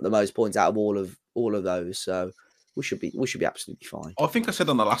picking up the most points out of all of those. So we should be absolutely fine. I think I said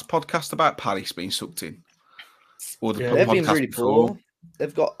on the last podcast about Palace being sucked in. Or the they've been really before.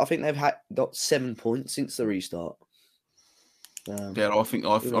 poor. I think they've got 7 points since the restart. Yeah,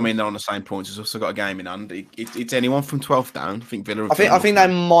 I mean they're on the same points. There's also got a game in hand. It's anyone from 12th down. I think Villa. I think they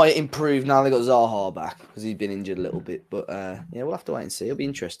might improve now they got Zaha back because he's been injured a little bit. But yeah, we'll have to wait and see. It'll be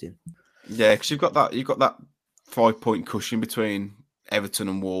interesting. Yeah, because you've got that 5 point cushion between Everton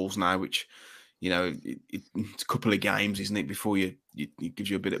and Wolves now, which it's a couple of games, isn't it? Before it gives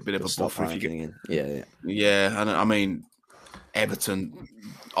you a bit of a buffer if you get in. Yeah, and I mean Everton.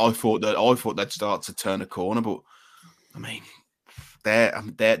 I thought they'd start to turn a corner, but I mean their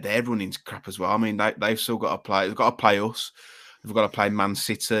running's crap as well. I mean they've still got to play. They've got to play us. They've got to play Man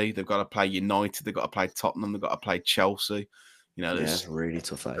City. They've got to play United. They've got to play Tottenham. They've got to play Chelsea. It's really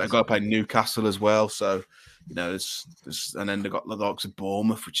tough. They've got to play Newcastle as well. So there's and then they've got the likes of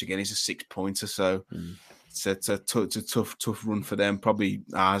Bournemouth, which again is a 6 pointer. So it's a tough run for them. Probably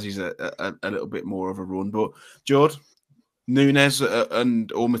ours is a little bit more of a run. But Jord, Nunes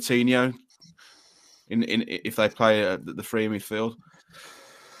and or Moutinho, in if they play the free midfield.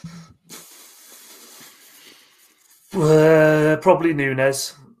 Probably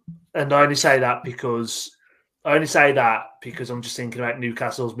Nunes, and I only say that because I'm just thinking about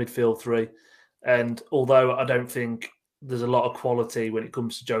Newcastle's midfield three, and although I don't think there's a lot of quality when it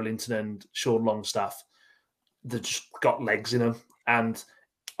comes to Joe Linton and Sean Longstaff, they've just got legs in them. And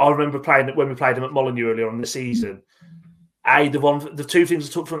I remember when we played them at Molineux earlier on in the season. The two things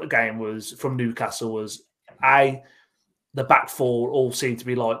I took from the game was from Newcastle was the back four all seemed to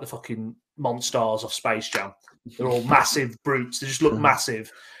be like the fucking monsters of Space Jam. They're all massive brutes. They just look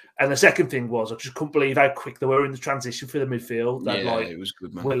massive. And the second thing was I just couldn't believe how quick they were in the transition for the midfield. It was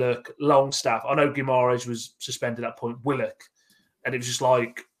good, man. Willock, Longstaff. I know Guimaraes was suspended at that point. Willock, and it was just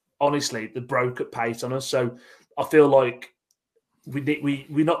like honestly, they broke at pace on us. So I feel like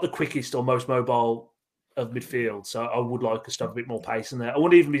we're not the quickest or most mobile of midfield. So I would like us to have a bit more pace in there. I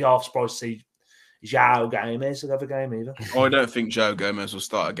wouldn't even be half surprised to see João Gomez have a game either. I don't think João Gomez will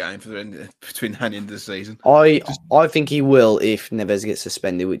start a game between now and the end of the season. I think he will if Neves gets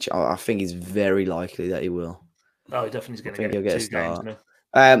suspended, which I think is very likely that he will. Oh, he definitely is going to get 2 games.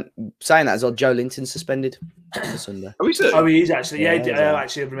 Saying that as well, Joe Linton suspended on Sunday. Oh, he is actually. Yeah, I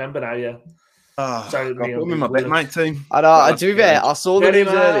actually remember now. Yeah. So put him in my bitmate team. I know. To be fair, I saw the news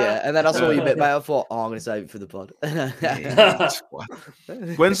earlier, and then I saw your bitmate. I thought, I'm going to save it for the pod.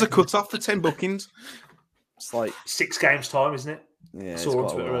 When's the cut off for 10 bookings? It's like 6 games time, isn't it? Yeah, I saw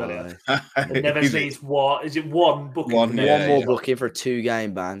on Twitter earlier. Neves needs what? Is it one booking? One more booking for a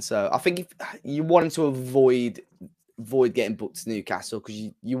 2-game ban. So I think if you want him to avoid getting booked to Newcastle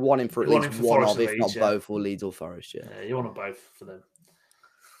because you want him for at least one of, if not both, or Leeds or Forest. Yeah, you want them both for them.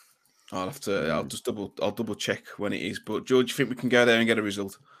 I'll double check when it is. But George, you think we can go there and get a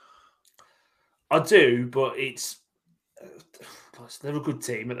result? I do, but it's they're a good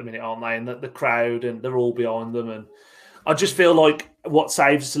team at the minute, aren't they? And the crowd and they're all behind them. And I just feel like what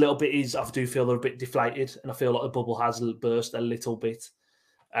saves us a little bit is I do feel they're a bit deflated, and I feel like the bubble has burst a little bit.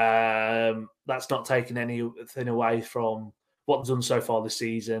 That's not taking anything away from what they've done so far this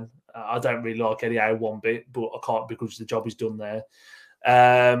season. I don't really like Eddie Howe one bit, but I can't because the job is done there.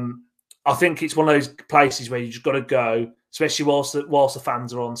 I think it's one of those places where you just got to go, especially whilst the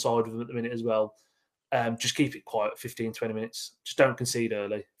fans are on side of them at the minute as well. Just keep it quiet 15, 20 minutes. Just don't concede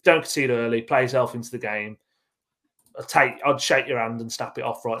early. Don't concede early. Play yourself into the game. I'd shake your hand and snap it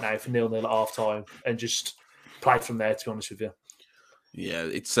off right now for 0-0 at half time and just play from there, to be honest with you. Yeah,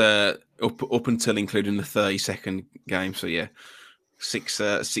 it's up until including the 30-second game. So yeah, six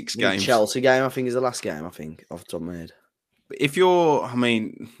games. Chelsea game, I think, is the last game. I think off the top of my head. But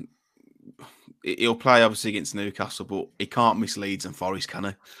he'll play obviously against Newcastle, but he can't miss Leeds and Forest, can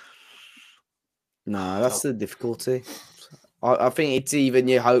he? No, that's the difficulty. I think it's even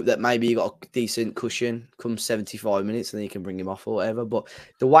you hope that maybe you got a decent cushion come 75 minutes and then you can bring him off or whatever. But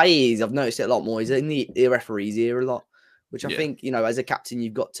the way he is, I've noticed it a lot more. He's in the referee's ear a lot, which I think, as a captain,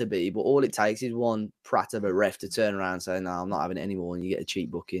 you've got to be. But all it takes is one prat of a ref to turn around and say, no, I'm not having it anymore. And you get a cheap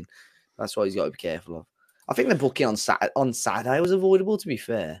booking. That's what he's got to be careful of. I think the booking on Saturday was avoidable, to be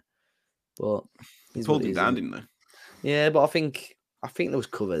fair. But he pulled him down, didn't they? Yeah, but I think there was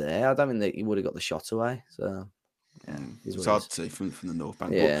cover there. I don't think that he would have got the shot away. So, yeah, it's hard to see from the North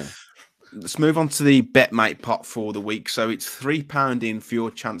Bank. Yeah. But let's move on to the BetMate pot for the week. So it's £3 in for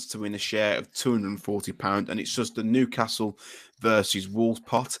your chance to win a share of £240, and it's just the Newcastle versus Wolves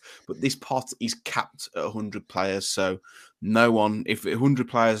pot. But this pot is capped at 100 players, so no one, if 100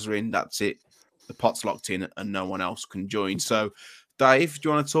 players are in, that's it. The pot's locked in, and no one else can join. So, Dave, do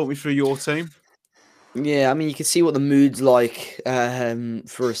you want to talk me through your team? Yeah, I mean, you can see what the mood's like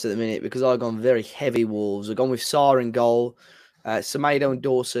for us at the minute because I've gone very heavy Wolves. I've gone with Sarr in goal, Semedo and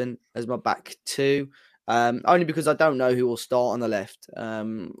Dawson as my back two, only because I don't know who will start on the left.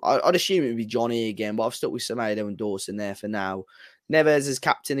 I'd assume it would be Johnny again, but I've stuck with Semedo and Dawson there for now. Neves as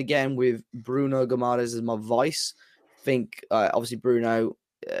captain again with Bruno Guimaraes as my vice. I think, obviously, Bruno,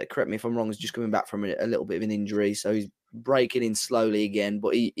 correct me if I'm wrong, is just coming back from a little bit of an injury, so he's breaking in slowly again,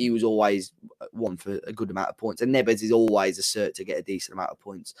 but he was always one for a good amount of points. And Neves is always a cert to get a decent amount of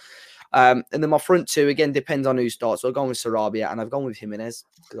points. And then my front two, again, depends on who starts. So I've gone with Sarabia and I've gone with Jimenez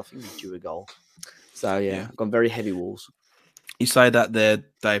because I think he's due a goal. So, yeah, I've gone very heavy Wolves. You say that there,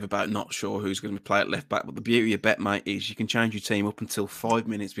 Dave, about not sure who's going to play at left back, but the beauty of BetMate is you can change your team up until 5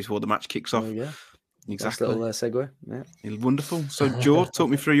 minutes before the match kicks off. Oh, yeah. Exactly. Nice little segue. Yeah. Wonderful. So, George, talk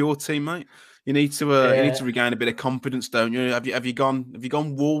me through your team, mate. You need to regain a bit of confidence, don't you? Have you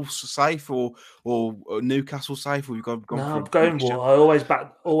gone Wolves safe or Newcastle safe, or you've gone? No, I'm going Wolves. I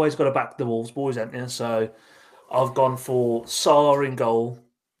always got to back the Wolves boys, ain't you? So I've gone for Sarr in goal,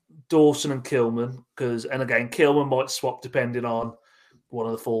 Dawson and Kilman and again Kilman might swap depending on one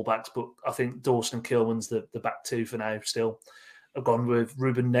of the fullbacks, but I think Dawson and Kilman's the back two for now. Still, I've gone with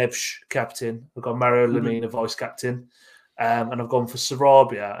Ruben Neves captain. I've got Mario Lemina vice captain. And I've gone for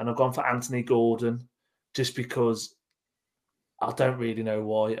Sarabia and I've gone for Anthony Gordon just because I don't really know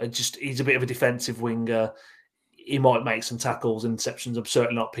why. He's a bit of a defensive winger. He might make some tackles and interceptions. I'm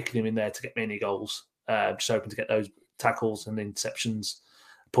certainly not picking him in there to get many goals. Just hoping to get those tackles and interceptions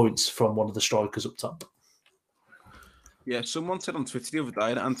points from one of the strikers up top. Yeah, someone said on Twitter the other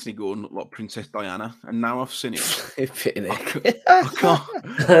day that Anthony Gordon looked like Princess Diana, and now I've seen it. I can't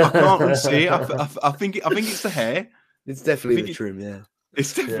unsee it. I think it's the hair. It's definitely the trim, yeah.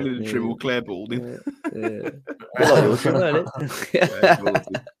 It's definitely the trim or Claire Balding. Yeah. Like your trim, isn't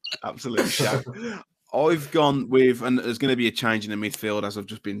it? Absolutely shout. I've gone with, and there's going to be a change in the midfield as I've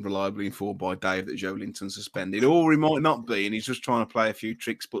just been reliably informed by Dave that Joe Linton's suspended, or he might not be, and he's just trying to play a few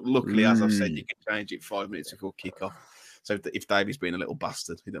tricks. But luckily, as I've said, you can change it 5 minutes before kick-off. So if Davey's being a little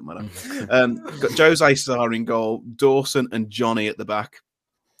bastard, it doesn't matter. Got Jose Sarr in goal, Dawson and Johnny at the back,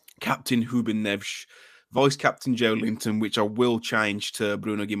 captain Ruben Neves, vice captain Joe Linton, which I will change to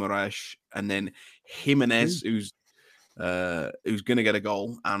Bruno Guimaraes, and then Jimenez, who's going to get a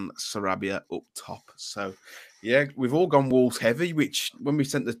goal, and Sarabia up top. So, yeah, we've all gone Wolves heavy, which when we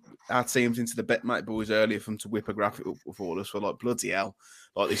sent our teams into the BetMate boys earlier for them to whip a graphic up for us, we're like, bloody hell.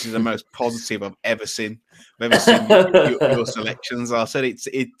 Like, this is the most positive I've ever seen. I've ever seen your selections. I said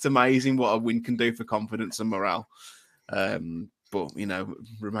it's amazing what a win can do for confidence and morale. But,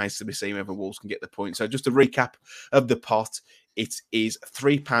 remains to be seen whether Wolves can get the point. So just a recap of the pot. It is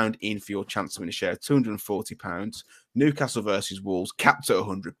 £3 in for your chance to win a share of £240. Newcastle versus Wolves, capped at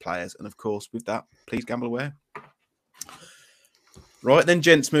 100 players. And, of course, with that, please gamble aware. Right then,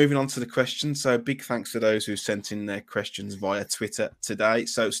 gents, moving on to the questions. So big thanks to those who sent in their questions via Twitter today.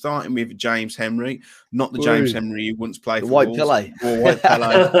 So starting with James Henry, not the James Henry who once played The for White Wolves, Pele. or White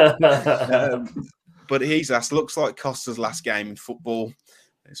Pele. But he's asked, looks like Costa's last game in football.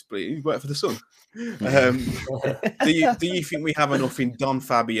 He worked for the Sun. Do you think we have enough in Don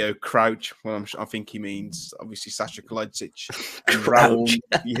Fabio, Crouch? Well, I think he means obviously Sasha Kalajdzic and Raul,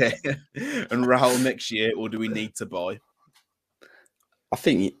 and Raul next year, or do we need to buy? I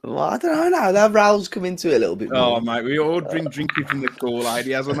think, I don't know now. That Raul's come into it a little bit more. Oh, mate, we all drinking from the Kool-Aid.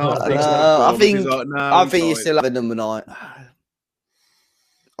 He has an half. I think you still have a number 9.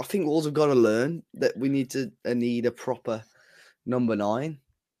 I think Wolves have got to learn that we need a proper number 9.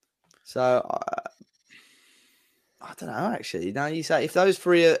 So I don't know. Actually, now you say if those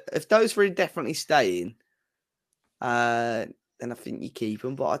three are definitely staying, then I think you keep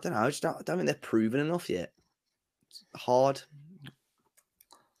them. But I don't know. I don't think they're proven enough yet. It's hard.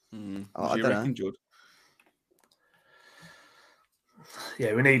 I don't know. Judd?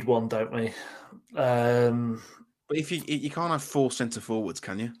 Yeah, we need one, don't we? But if you can't have 4 centre forwards,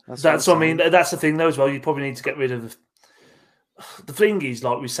 can you? That's what I mean. That's the thing, though, as well. You probably need to get rid of the thing. Is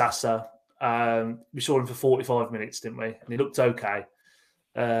like with Sasa, we saw him for 45 minutes, didn't we? And he looked okay.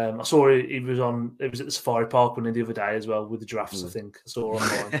 I saw he was at the Safari Park one the other day as well with the giraffes. I think I saw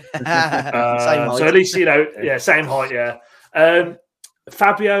online. So at least same height. Yeah.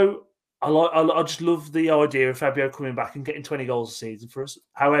 Fabio, I just love the idea of Fabio coming back and getting 20 goals a season for us.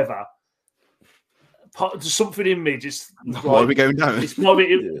 However, there's something in me just why are we going down? It's might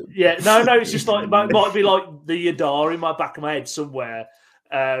be, no. It's just like might be like the Yadar in my back of my head somewhere.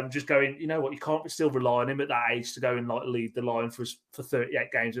 Just going, you know what? You can't still rely on him at that age to go and like lead the line for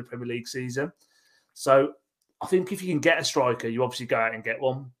 38 games in the Premier League season. So I think if you can get a striker, you obviously go out and get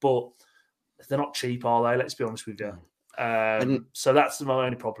one, but they're not cheap, are they? Let's be honest with you. So that's my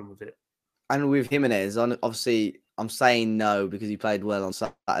only problem with it. And with Jimenez, obviously, I'm saying no because he played well on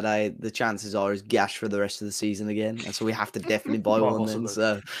Saturday. The chances are he's gash for the rest of the season again, and so we have to definitely buy one then.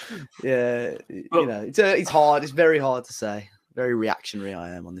 So, yeah, it's hard. It's very hard to say. Very reactionary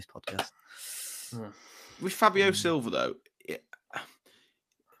I am on this podcast. With Fabio Silva, though,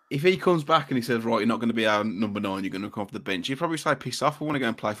 if he comes back and he says, right, you're not going to be our number 9, you're going to come off the bench, he'd probably say, piss off, I want to go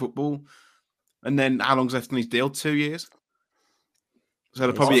and play football. And then how long's left on his deal? 2 years? So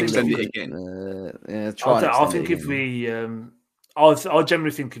they'll probably extend it again. I think if we... I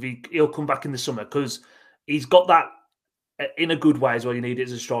generally think he'll come back in the summer because he's got that in a good way as well. You need it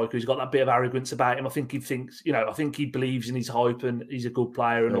as a striker. He's got that bit of arrogance about him. I think he thinks, I think he believes in his hype and he's a good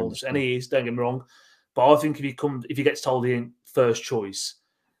player and all this. And he is, don't get me wrong. But I think if he gets told he ain't first choice,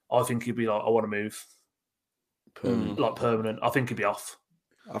 I think he'd be like, I want to move. Permanent. I think he'd be off.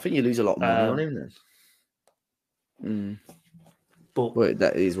 I think you lose a lot of money on him then. But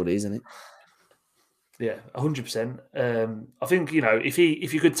that is what it is, isn't it? Yeah, 100%. I think,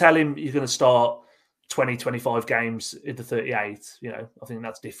 if you could tell him you're going to start 20, 25 games in the 38, I think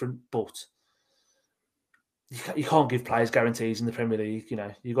that's different. But you can't give players guarantees in the Premier League.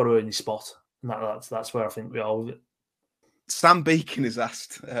 You've got to earn your spot. And that's where I think we are with it. Sam Beacon has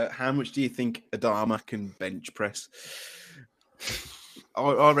asked, how much do you think Adama can bench press?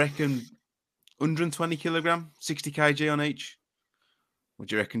 I reckon 120 kilogram, 60 kg on each. What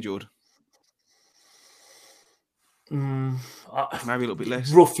do you reckon, George? Maybe a little bit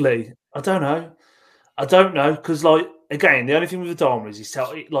less. Roughly. I don't know. Because, again, the only thing with Adama is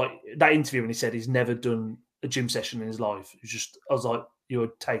that interview when he said he's never done a gym session in his life. I was like,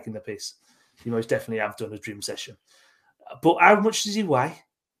 you're taking the piss. You most definitely have done a gym session. But how much does he weigh?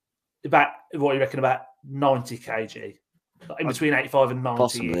 About, what you reckon, about 90 kg? In between 85 and 90.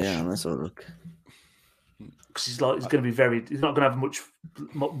 Possibly, yeah. Let's have a look. Because he's going to be he's not going to have much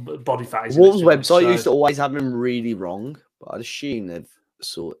body fat. Wolves' website used to always have him really wrong, but I'd assume they've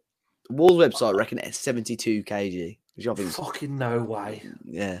Wolves' website reckon it's 72 kg, which I think fucking no way.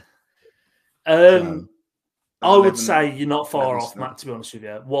 Yeah. I would say you're not far off, Matt, to be honest with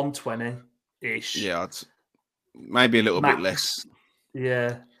you. 120-ish. Yeah, maybe a little bit less.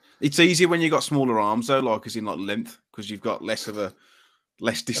 Yeah. It's easier when you've got smaller arms, though, as in length, because you've got less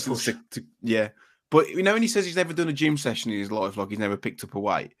distance to yeah. But, when he says he's never done a gym session in his life, he's never picked up a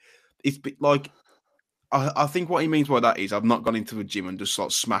weight, it's I think what he means by that is I've not gone into a gym and just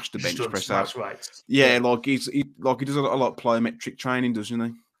smashed the bench press out. Right. Yeah, he does a lot of plyometric training, doesn't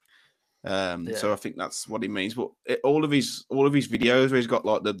he? So I think that's what he means. But all of his videos where he's got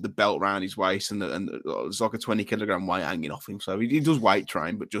the belt around his waist and it's like a 20 kilogram weight hanging off him. So he does weight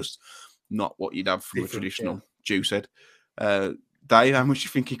train, but just not what you'd have from a traditional juice head. Dave, how much do you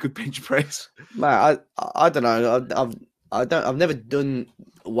think he could bench press? Man, I don't know. I've never done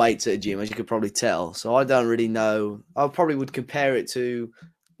weights at a gym, as you could probably tell. So I don't really know. I probably would compare it to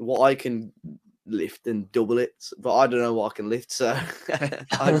what I can lift and double it, but I don't know what I can lift. So You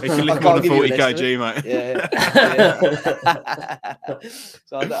can lift more than 40 kg, mate. Yeah.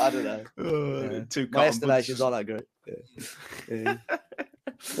 So I don't know. My estimations aren't that great. Yeah.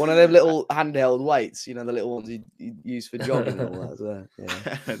 One of them little handheld weights, the little ones you use for jogging and all that. So,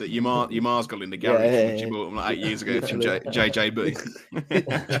 yeah. That your Mars got in the garage, which you bought them like 8 years ago from JJB.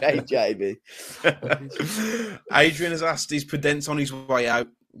 JJB. Adrian has asked, is Podence on his way out?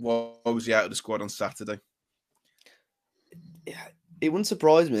 Why was he out of the squad on Saturday? Yeah, it wouldn't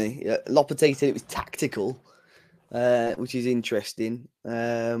surprise me. Lopetegui said it was tactical, which is interesting. I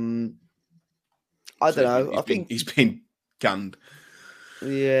don't know. I think he's been canned.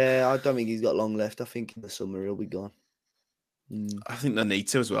 Yeah, I don't think he's got long left. I think in the summer he'll be gone. I think they need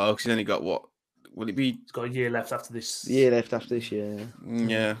to as well, because he's only got what? Will it be? He's got a year left after this. Year left after this year.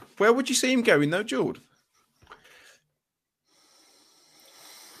 Yeah. Where would you see him going though, Jord?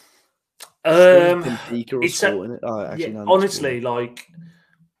 Honestly, like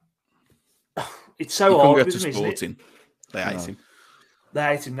it's so hard with him, isn't it? They hate him. They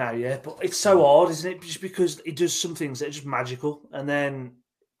hate him now, yeah. But it's so hard, isn't it? Just because he does some things that are just magical, and then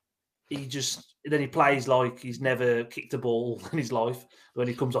he plays like he's never kicked a ball in his life when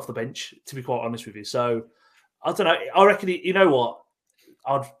he comes off the bench. To be quite honest with you, so I don't know. I reckon you know what?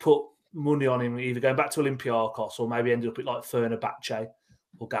 I'd put money on him either going back to Olympiacos or maybe ended up at like Fenerbahce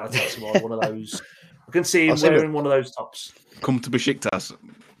or Galatasaray, one of those. I can see him wearing one of those tops. Come to Besiktas.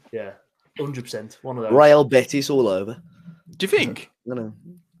 Yeah, 100%. One of those. Real Betis all over. Do you think? No.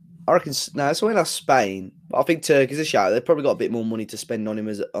 I reckon it's only like Spain. But I think Turkey's a shout. They've probably got a bit more money to spend on him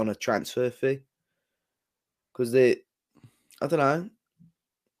on a transfer fee. Because I don't know.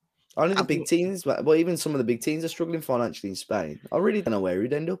 Only the big teams, but even some of the big teams are struggling financially in Spain. I really don't know where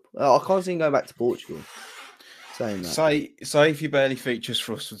he'd end up. I can't see him going back to Portugal. Saying that. Say if he barely features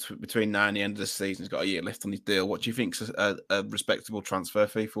for us between now and the end of the season, he's got a year left on his deal. What do you think's a respectable transfer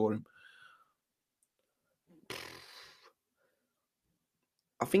fee for him?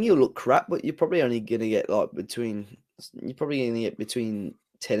 I think he'll look crap, but you're probably only going to get between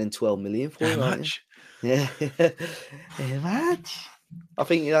 10 and 12 million for him. Much? Yeah. Much. I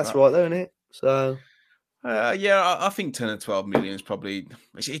think that's right, though, isn't it? So, yeah, I think 10 and 12 million is probably,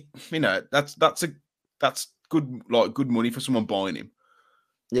 that's good, like good money for someone buying him.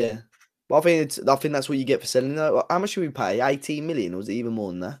 Yeah, but I think that's what you get for selling. How much should we pay? 18 million, or was it even more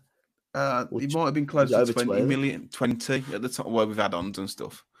than that? It might have been close to 20 million, 20 at the time where we've add-ons and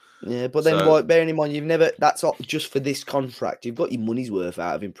stuff. Yeah, but then bearing in mind, that's not just for this contract. You've got your money's worth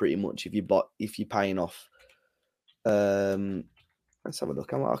out of him pretty much if you're paying off. Let's have a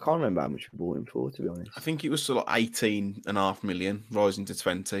look. I can't remember how much we bought him for, to be honest. I think it was sort of 18.5 million, rising to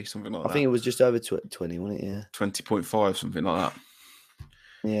 20, something like that. I think it was just over 20, wasn't it? Yeah. 20.5, something like that.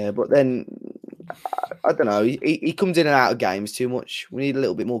 Yeah, but then I don't know. He comes in and out of games too much. We need a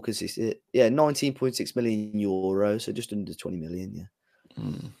little bit more consistent. Yeah, 19.6 million euros, so just under 20 million. Yeah,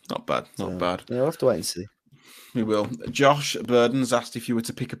 not bad. Not bad. Yeah, we'll have to wait and see. We will. Josh Burden's asked if you were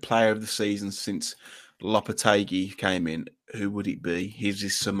to pick a player of the season since Lopetegui came in, who would it be? His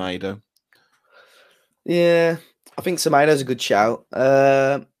is Semedo. Yeah, I think Semedo's a good shout.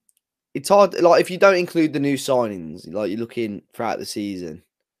 It's hard. Like if you don't include the new signings, like you're looking throughout the season.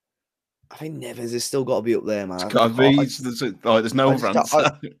 I think Neves has still got to be up there, man. There's no answer.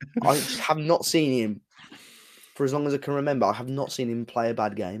 I just have not seen him for as long as I can remember. I have not seen him play a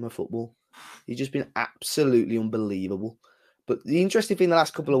bad game of football. He's just been absolutely unbelievable. But the interesting thing the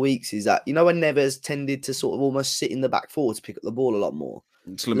last couple of weeks is that, when Neves tended to sort of almost sit in the back forward to pick up the ball a lot more.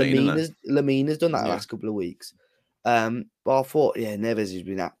 Lemina's done that the last couple of weeks. But I thought, Neves has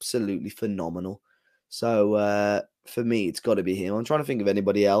been absolutely phenomenal. So for me, it's got to be him. I'm trying to think of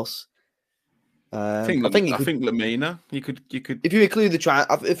anybody else. I think Lemina. You could. If you include the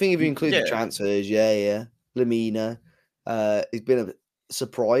the transfers, Lemina. He's been a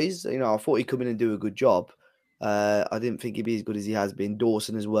surprise. I thought he'd come in and do a good job. I didn't think he'd be as good as he has been.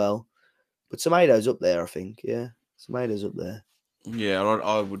 Dawson as well, but Semedo's up there. I think. Yeah, Semedo's up there. Yeah,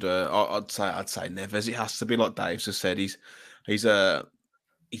 I would. I'd say Neves. It has to be like Dave just said.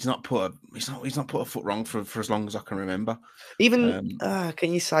 He's not put a foot wrong for as long as I can remember. Even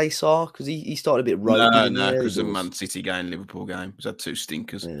can you say so? Because he started a bit ropey. No, because the Man City game, Liverpool game, he's had two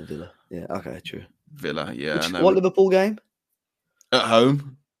stinkers. Yeah, Villa. Yeah, okay, true. Villa, yeah. What Liverpool game? At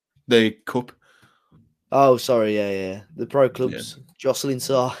home, the cup. Oh, sorry, yeah. The pro clubs, Jocelyn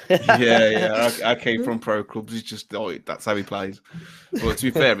Sarr. I came from pro clubs. He's just that's how he plays. But to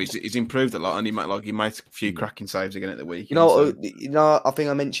be fair, he's improved a lot, and he made a few cracking saves again at the weekend. I think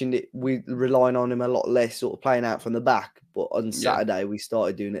I mentioned it. We relying on him a lot less, sort of playing out from the back. But on Saturday, we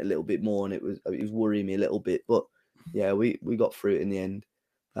started doing it a little bit more, and it was worrying me a little bit. But yeah, we got through it in the end.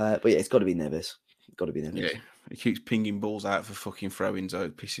 But yeah, it's got to be Neves. Yeah, he keeps pinging balls out for fucking throw-ins,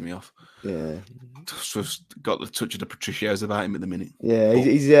 pissing me off. Yeah, just got the touch of the Patricios about him at the minute. Yeah,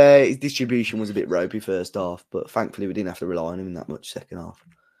 his distribution was a bit ropey first half, but thankfully we didn't have to rely on him that much second half.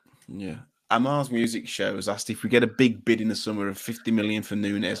 Yeah. Amar's Music Show has asked if we get a big bid in the summer of 50 million for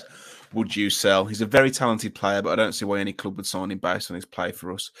Nunes, would you sell? He's a very talented player, but I don't see why any club would sign him based on his play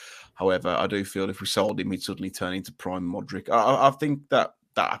for us. However, I do feel if we sold him, he'd suddenly turn into prime Modric. I think that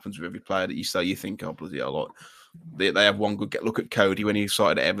happens with every player that you say. You think, oh, bloody hell, like, they have one good look at Cody when he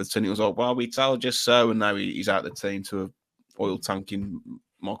started at Everton. It was like, well, we told you so, and now he's out of the team to a oil tanking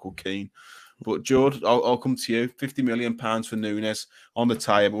Michael Keane. But George, I'll come to you. £50 million for Nunes on the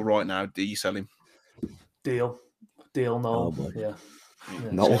table right now. Do you sell him? Deal, no, yeah.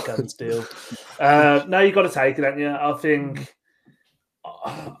 No deal. No, you got to take it, haven't you? I think.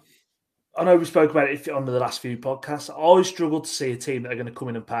 I know we spoke about it on the last few podcasts. I struggle to see a team that are going to come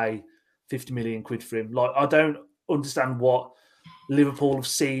in and pay 50 million quid for him. Like, I don't understand what Liverpool have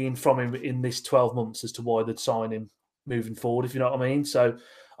seen from him in this 12 months as to why they'd sign him moving forward, if you know what I mean. So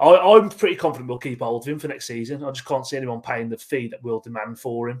I'm pretty confident we'll keep hold of him for next season. I just can't see anyone paying the fee that we'll demand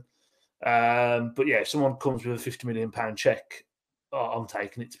for him. But yeah, if someone comes with a £50 million check, I'm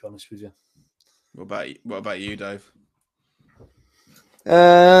taking it, to be honest with you. What about you, Dave?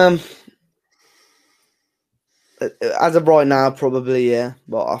 As of right now, probably, yeah.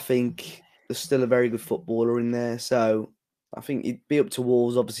 But I think there's still a very good footballer in there. So I think it'd be up to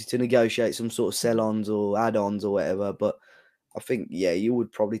Wolves, obviously, to negotiate some sort of sell-ons or add-ons or whatever. But I think, yeah, you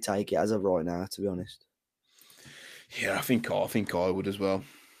would probably take it as of right now, to be honest. Yeah, I think I would as well.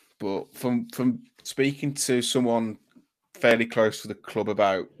 But from speaking to someone fairly close to the club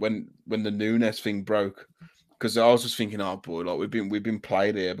about when the Nunes thing broke, because I was just thinking, oh boy, like we've been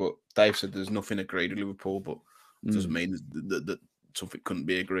played here, but Dave said there's nothing agreed with Liverpool, but it doesn't mean that something couldn't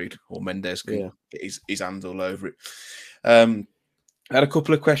be agreed or Mendes can get his hands all over it. I had a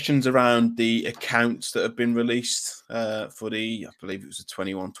couple of questions around the accounts that have been released for I believe it was the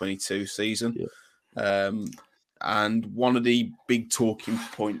 21-22 season. Yeah. And one of the big talking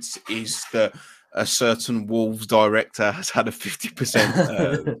points is that a certain Wolves director has had a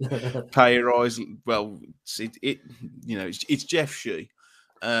 50% pay rise. Well, it's Jeff Shee.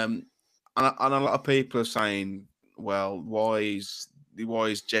 And a lot of people are saying, well, why is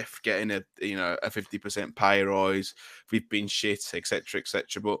Jeff getting a 50% pay rise? We've been shit, etc.,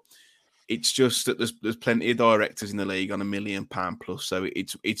 etc. But it's just that there's plenty of directors in the league on £1 million plus, so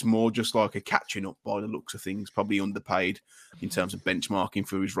it's more just like a catching up by the looks of things. Probably underpaid in terms of benchmarking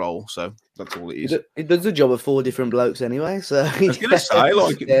for his role, so that's all it is. It does the job of 4 different blokes anyway. So I was going to say,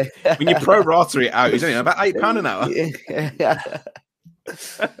 like, when you pro rata it out, it's only about £8 an hour.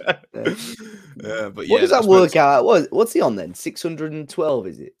 But yeah, what does that work out? What's he on then? 612,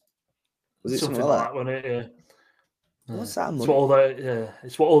 is it? Was it something like that? Wasn't it? Yeah. What's that?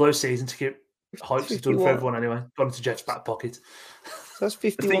 It's what all those season ticket hypes have done for everyone anyway. Gone into Jeff's back pocket. So that's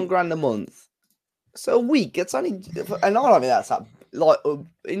 51 grand a month. So a week, it's only, and I don't think that's like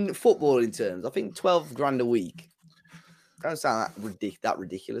in footballing terms. I think 12 grand a week. Don't sound that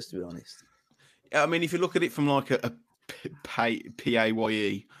ridiculous, to be honest. I mean, if you look at it from like a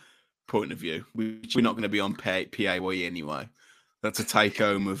PAYE point of view, which we're not going to be on PAYE anyway. That's a take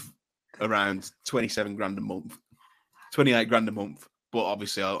home of around 27 grand a month. 28 grand a month, but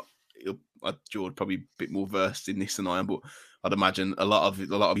obviously George probably a bit more versed in this than I am. But I'd imagine a lot of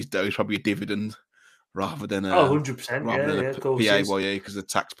his dough is probably a dividend rather than 100%, PAYE because of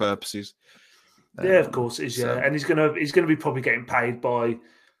tax purposes. Yeah, of course it is. Yeah, and he's gonna be probably getting paid by.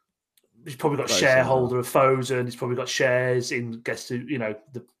 He's probably got shareholder of Fosun. He's probably got shares in I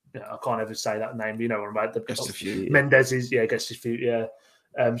can't ever say that name. But you know what I'm about. Mendes is Gestifute. Yeah.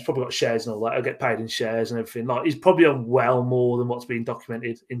 He's probably got shares and all that. He'll get paid in shares and everything. Like, he's probably on well more than what's been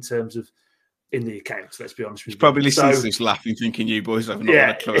documented in terms of in the accounts. Let's be honest with you. He's probably listening to this, laughing, thinking you boys have not got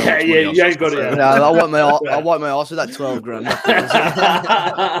a clue. You ain't got it. No, I wipe my arse with that 12 grand.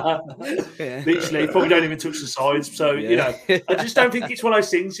 Literally, probably don't even touch the sides. So I just don't think it's one of those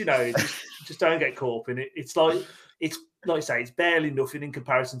things. Just don't get caught up in it. It's like you say, it's barely nothing in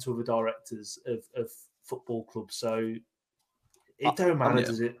comparison to other directors of football clubs. So. It don't matter,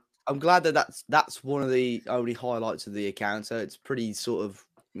 does it? I'm glad that that's one of the only highlights of the account. So it's pretty sort of,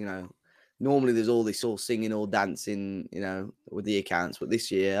 normally there's all this all singing, all dancing, with the accounts. But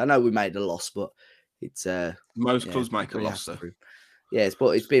this year, I know we made a loss, but it's most clubs make a loss. So. Yes,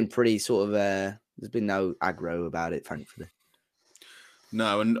 but it's been pretty sort of. There's been no aggro about it, thankfully.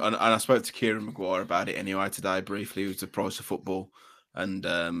 No, and I spoke to Kieran Maguire about it anyway today briefly. It was the price of football, and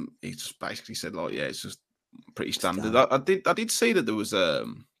he just basically said like, yeah, it's just pretty standard. I did see that there was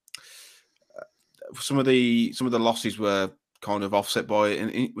some of the losses were kind of offset by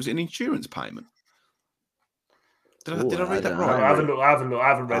was it an insurance payment? Did I read that right? I haven't read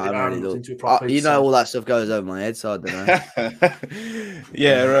it. I haven't looked into it properly. All that stuff goes over my head, so I don't know.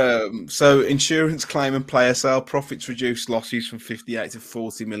 Yeah. So insurance claim and player sale profits reduced losses from 58 to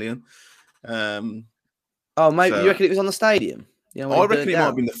 40 million. Maybe you reckon it was on the stadium? I reckon it might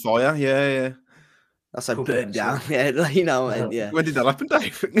have been the fire. Yeah. That's a burn down. Yeah. When did that happen,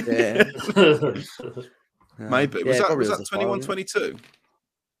 Dave? Yeah. Maybe was that 21-22?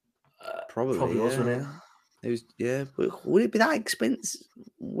 Probably wasn't it? It was, yeah. Would it be that expensive?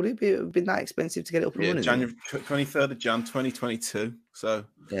 Would it have been that expensive to get it up and running? January 23rd of Jan 2022. So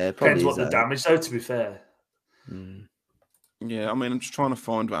yeah, depends what the damage though. To be fair, yeah. I mean, I'm just trying to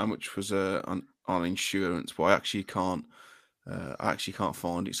find how much was on insurance, but I actually can't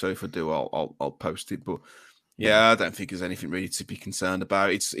find it. So if I do, I'll post it. But yeah, I don't think there's anything really to be concerned about.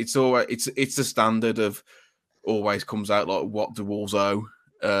 It's the standard of always comes out like what the Wolves owe.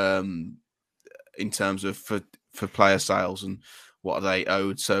 In terms of for player sales and what are they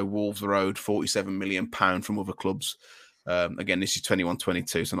owed. So Wolves are owed £47 million from other clubs. Again, this is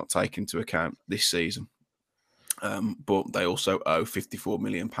 21-22, so not taken into account this season. But they also owe £54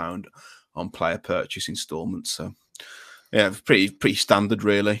 million on player purchase instalments. So yeah, pretty standard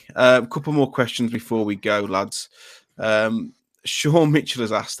really. A couple more questions before we go, lads. Sean Mitchell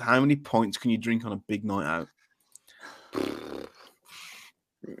has asked, how many points can you drink on a big night out?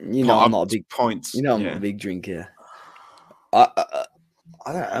 I'm not a big points. I'm not a big drinker. I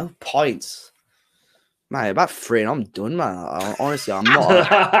don't know, pints. Man, about 3 and I'm done, man. Honestly, I'm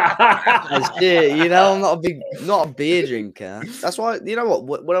not. I'm not a beer drinker. That's why, you know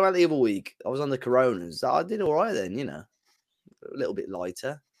what? When I went the other week, I was on the Coronas. I did all right then, a little bit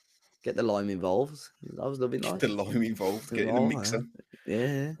lighter. Get the lime involved. I was loving life. Get the lime involved. Get in the mixer.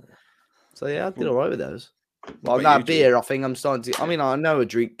 Yeah. So yeah, I did all right with those. Well, that beer, I think I'm starting to. I mean, I know I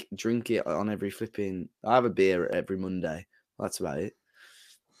drink it on every flipping. I have a beer every Monday. That's about it.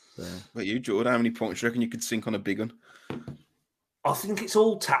 So. But you, Jordan, how many points do you reckon you could sink on a big one? I think it's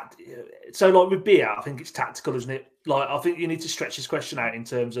all So, like with beer, I think it's tactical, isn't it? Like, I think you need to stretch this question out in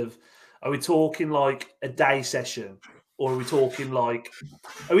terms of: are we talking like a day session, or are we talking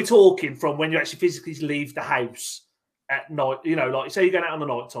from when you actually physically leave the house at night? Like say you're going out on the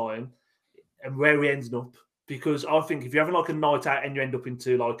night time, and where we ending up. Because I think if you're having like a night out and you end up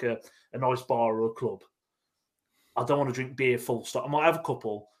into like a nice bar or a club, I don't want to drink beer full stop. I might have a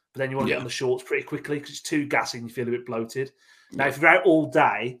couple, but then you want to get on the shorts pretty quickly because it's too gassy and you feel a bit bloated. Now, if you're out all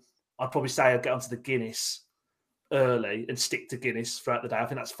day, I'd probably say I'd get onto the Guinness early and stick to Guinness throughout the day. I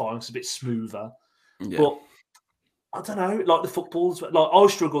think that's fine. It's a bit smoother. Yeah. But I don't know, like the footballs, like I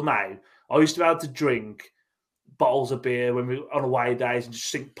struggle now. I used to be able to drink bottles of beer when we were on away days and just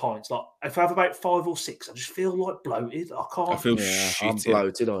sink pints. Like if I have about 5 or 6, I just feel like bloated. I can't. I feel shit. I'm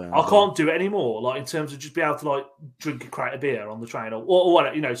bloated. I can't do it anymore. Like in terms of just be able to like drink a crate of beer on the train or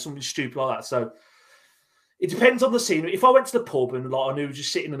whatever, something stupid like that. So it depends on the scene. If I went to the pub and like I knew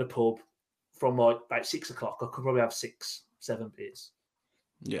just sitting in a pub from like about 6 o'clock, I could probably have 6, 7 beers.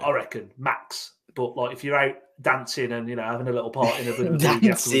 Yeah, I reckon max. But like if you're out dancing and having a little party in a bit of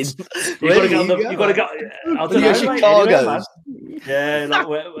dancing, you got to get on the. You got to go. I don't know. Chicago. Yeah, like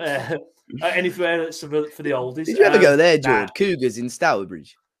anywhere that's for the oldies. Did you ever go there, George? Cougars in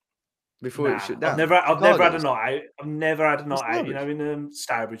Stourbridge before it shut down. I've never had a night out. I've never had a night out. In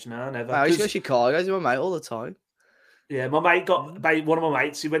Stourbridge. No, never. I used to go to Chicago with my mate all the time. Yeah, my mate one of my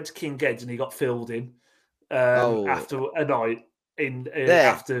mates. He went to King Ged's and he got filled in after a night.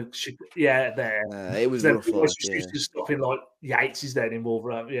 After there it was rough. Just stopping like Yates is then in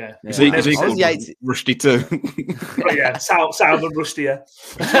Wolverhampton. Yeah. Is he Rusty too? Yeah, Salmon Rustier.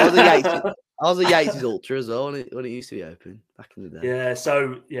 I was a Yates ultra as well when it used to be open back in the day. Yeah,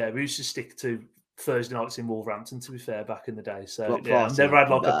 so we used to stick to Thursday nights in Wolverhampton. To be fair, back in the day, so I've never had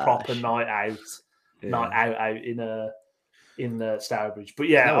like a proper night out in Stourbridge. But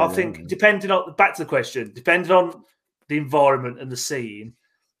I think depending on back to the question, depending on the environment and the scene,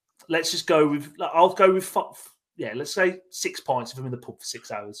 let's just go with. I'll go with let's say 6 pints if I'm in the pub for 6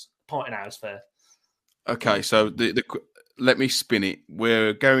 hours. Pint an hour's fair. Okay, so the let me spin it.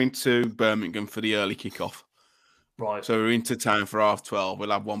 We're going to Birmingham for the early kickoff. Right. So we're into town for 12:30.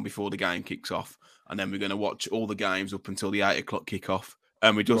 We'll have one before the game kicks off, and then we're going to watch all the games up until the 8 o'clock kickoff.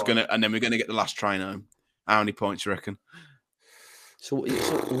 And we're just and then we're going to get the last train home. How many points you reckon? So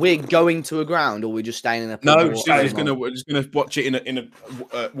we're going to a ground, or we're just staying in a pub? No, we're just going to watch it in a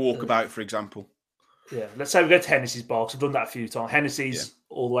walkabout, for example. Yeah, let's say we go to Hennessy's bar. I've done that a few times. Hennessy's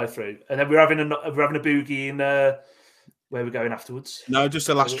all the way through, and then we're having a boogie in where we're going afterwards. No, just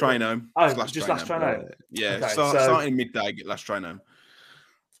the last train home. Oh, just last train home. Yeah, okay, starting midday, get last train home.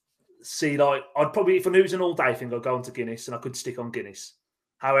 See, like I'd probably, if I knew it was an all-day thing, I'd go on to Guinness, and I could stick on Guinness.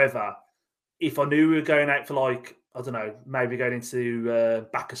 However, if I knew we were going out for like, I don't know, maybe going into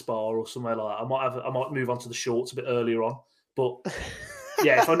Bacchus Bar or somewhere like that, I might move on to the shorts a bit earlier on. But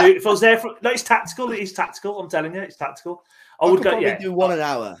yeah, if I was there for, no, it's tactical. It is tactical. I'm telling you, it's tactical. I would go. Yeah, do 1 an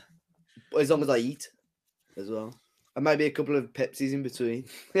hour, as long as I eat as well, and maybe a couple of Pepsis in between.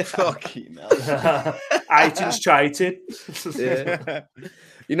 Fucking hell. Eating straight. Yeah.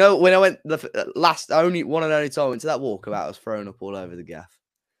 You know, when I went only one and only time I went to that walkabout, I was thrown up all over the gaff.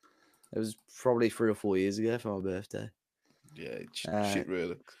 It was probably 3 or 4 years ago for my birthday. Yeah, shit,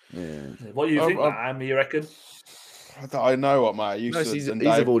 really. Yeah. What do you think, Am? You reckon? I know what, mate. He's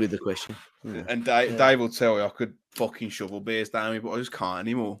avoided the question. Yeah. And Dave will tell you I could fucking shovel beers down me, but I just can't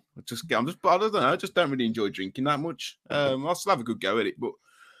anymore. I don't know. I just don't really enjoy drinking that much. I'll still have a good go at it, but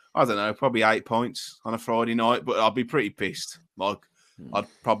I don't know. Probably 8 points on a Friday night, but I'll be pretty pissed. Like I'd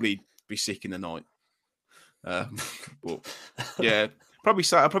probably be sick in the night. But yeah, I'd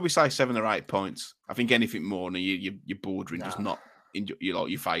probably say 7 or 8 points. I think anything more, and you're bordering, just not. You like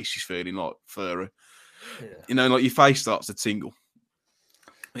your face is feeling like furry. Yeah. You know, like your face starts to tingle.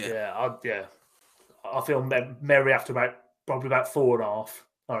 Yeah, I feel merry after probably about 4.5.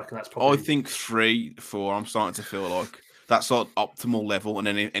 I reckon that's probably. I think 3, 4. I'm starting to feel like that's like optimal level, and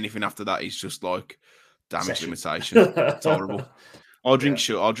then anything after that is just like damage limitation. It's horrible. I'll drink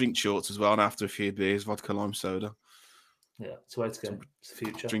shorts as well, and after a few beers, vodka lime soda. Yeah, it's a way to go. It's the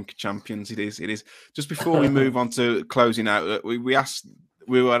future. Drink champions. It is. Just before we move on to closing out, we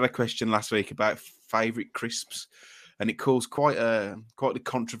had a question last week about favourite crisps, and it caused quite the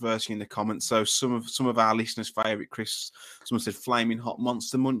controversy in the comments. So some of our listeners' favourite crisps. Someone said Flaming Hot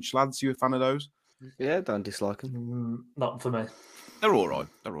Monster Munch. Lads, you a fan of those? Yeah, don't dislike them. Not for me. They're all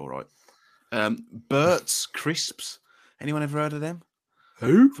right. Bert's Crisps. Anyone ever heard of them?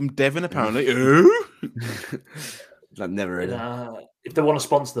 Who? From Devon, apparently. Who? I've never heard of them. If they want to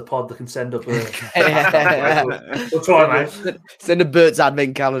sponsor the pod, they can send up a... we'll try, mate. Send a Bert's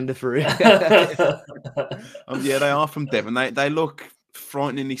advent calendar for it. Yeah, they are from Devon. They look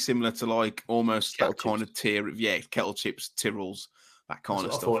frighteningly similar to like almost that kind of tier of kettle chips, Tyrrells, that kind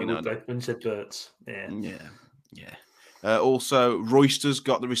of stuff. You know, when you said Bert's, yeah. Also, Royster's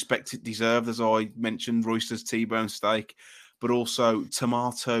got the respect it deserved, as I mentioned. Royster's T-bone steak, but also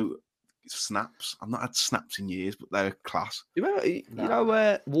tomato snaps. I've not had snaps in years, but they're class. You know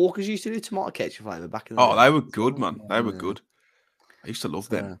where Walkers used to do tomato ketchup flavour back in the day? They were good, man. They were good. I used to love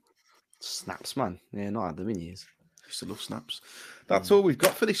them. Snaps, man. Yeah, not had them in years. I used to love snaps. That's all we've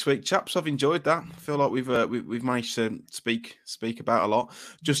got for this week, chaps. I've enjoyed that. I feel like we've managed to speak about a lot.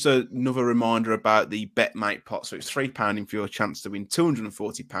 Just another reminder about the BetMate pot. So it's £3 for your chance to win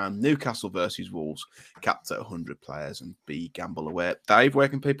 £240. Newcastle versus Wolves, capped at 100 players, and be gamble aware. Dave, where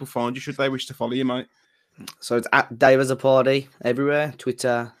can people find you? Should they wish to follow you, mate? So it's at Dave as a Party everywhere: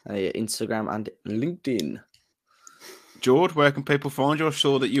 Twitter, Instagram, and LinkedIn. George, where can people find you? I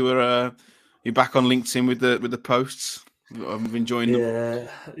saw that you're back on LinkedIn with the posts. I'm enjoying them. Yeah,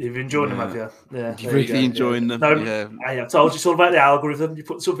 you've enjoyed them, have you? Yeah, you're really enjoying them. No, yeah. I told you it's all about the algorithm. You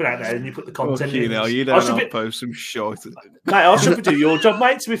put something out there and you put the content in. You don't post some shit. Mate, I should do your job,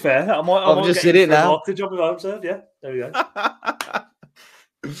 mate, to be fair. I'm just sitting now. The job of served. Yeah, there we go.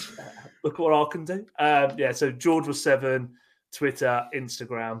 Look what I can do. So George was 7, Twitter,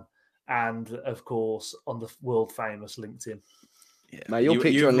 Instagram, and of course on the world famous LinkedIn. Yeah. Mate, your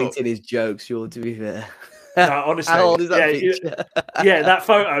picture on LinkedIn is jokes, to be fair. No, honestly, how old is that picture? That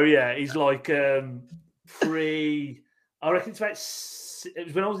photo. Yeah, he's like pre. I reckon it's about. It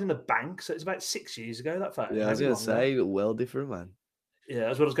was when I was in the bank, so it's about 6 years ago. That photo. Yeah, I was going to say, you look well different, man. Yeah,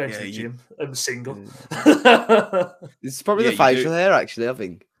 as well as going to the gym and single. It's probably the facial hair, actually. I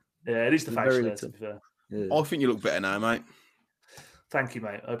think. Yeah, it is the facial hair. To be fair. Yeah. I think you look better now, mate. Thank you,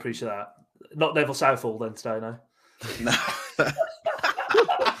 mate. I appreciate that. Not Neville Southall then today, no.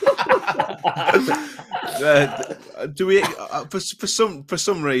 Do we for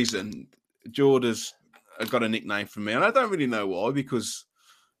some reason Jordan's got a nickname from me, and I don't really know why, because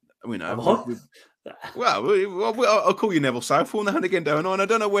I'll call you Neville Southall now and again, don't I? And I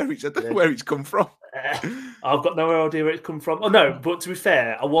don't know where it's come from. I've got no idea where it's come from. Oh no, but to be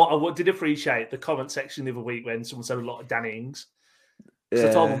fair, I did appreciate the comment section the other week when someone said a lot of Danny Ings. So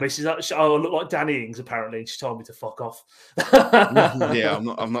I told my missus, I look like Danny Ings apparently, and she told me to fuck off. Yeah,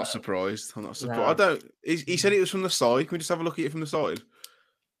 I'm not surprised. I'm not surprised. No. I don't. He said it was from the side. Can we just have a look at it from the side?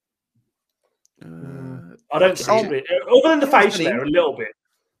 I don't see it. Other than the face there, a little bit.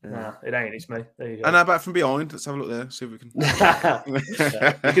 Nah, it ain't. It's me. There you go. And how about from behind? Let's have a look there. See if we can. You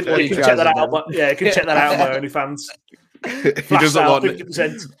can check that out. Yeah, you can check that out on my OnlyFans. He does look like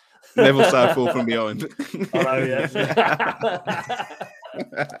 50%. Neville Southall from behind. I know, yeah.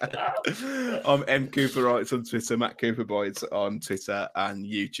 I'm M Cooper Writes on Twitter, Matt Cooper Bites on Twitter and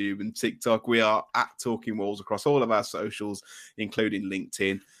YouTube and TikTok. We are at Talking Walls across all of our socials, including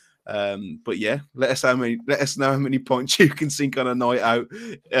LinkedIn. But yeah, let us know how many points you can sink on a night out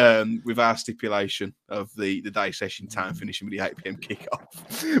with our stipulation of the day session time finishing with the 8 p.m.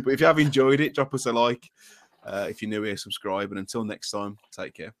 kickoff. But if you have enjoyed it, drop us a like. If you're new here, subscribe. And until next time,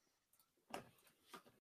 take care.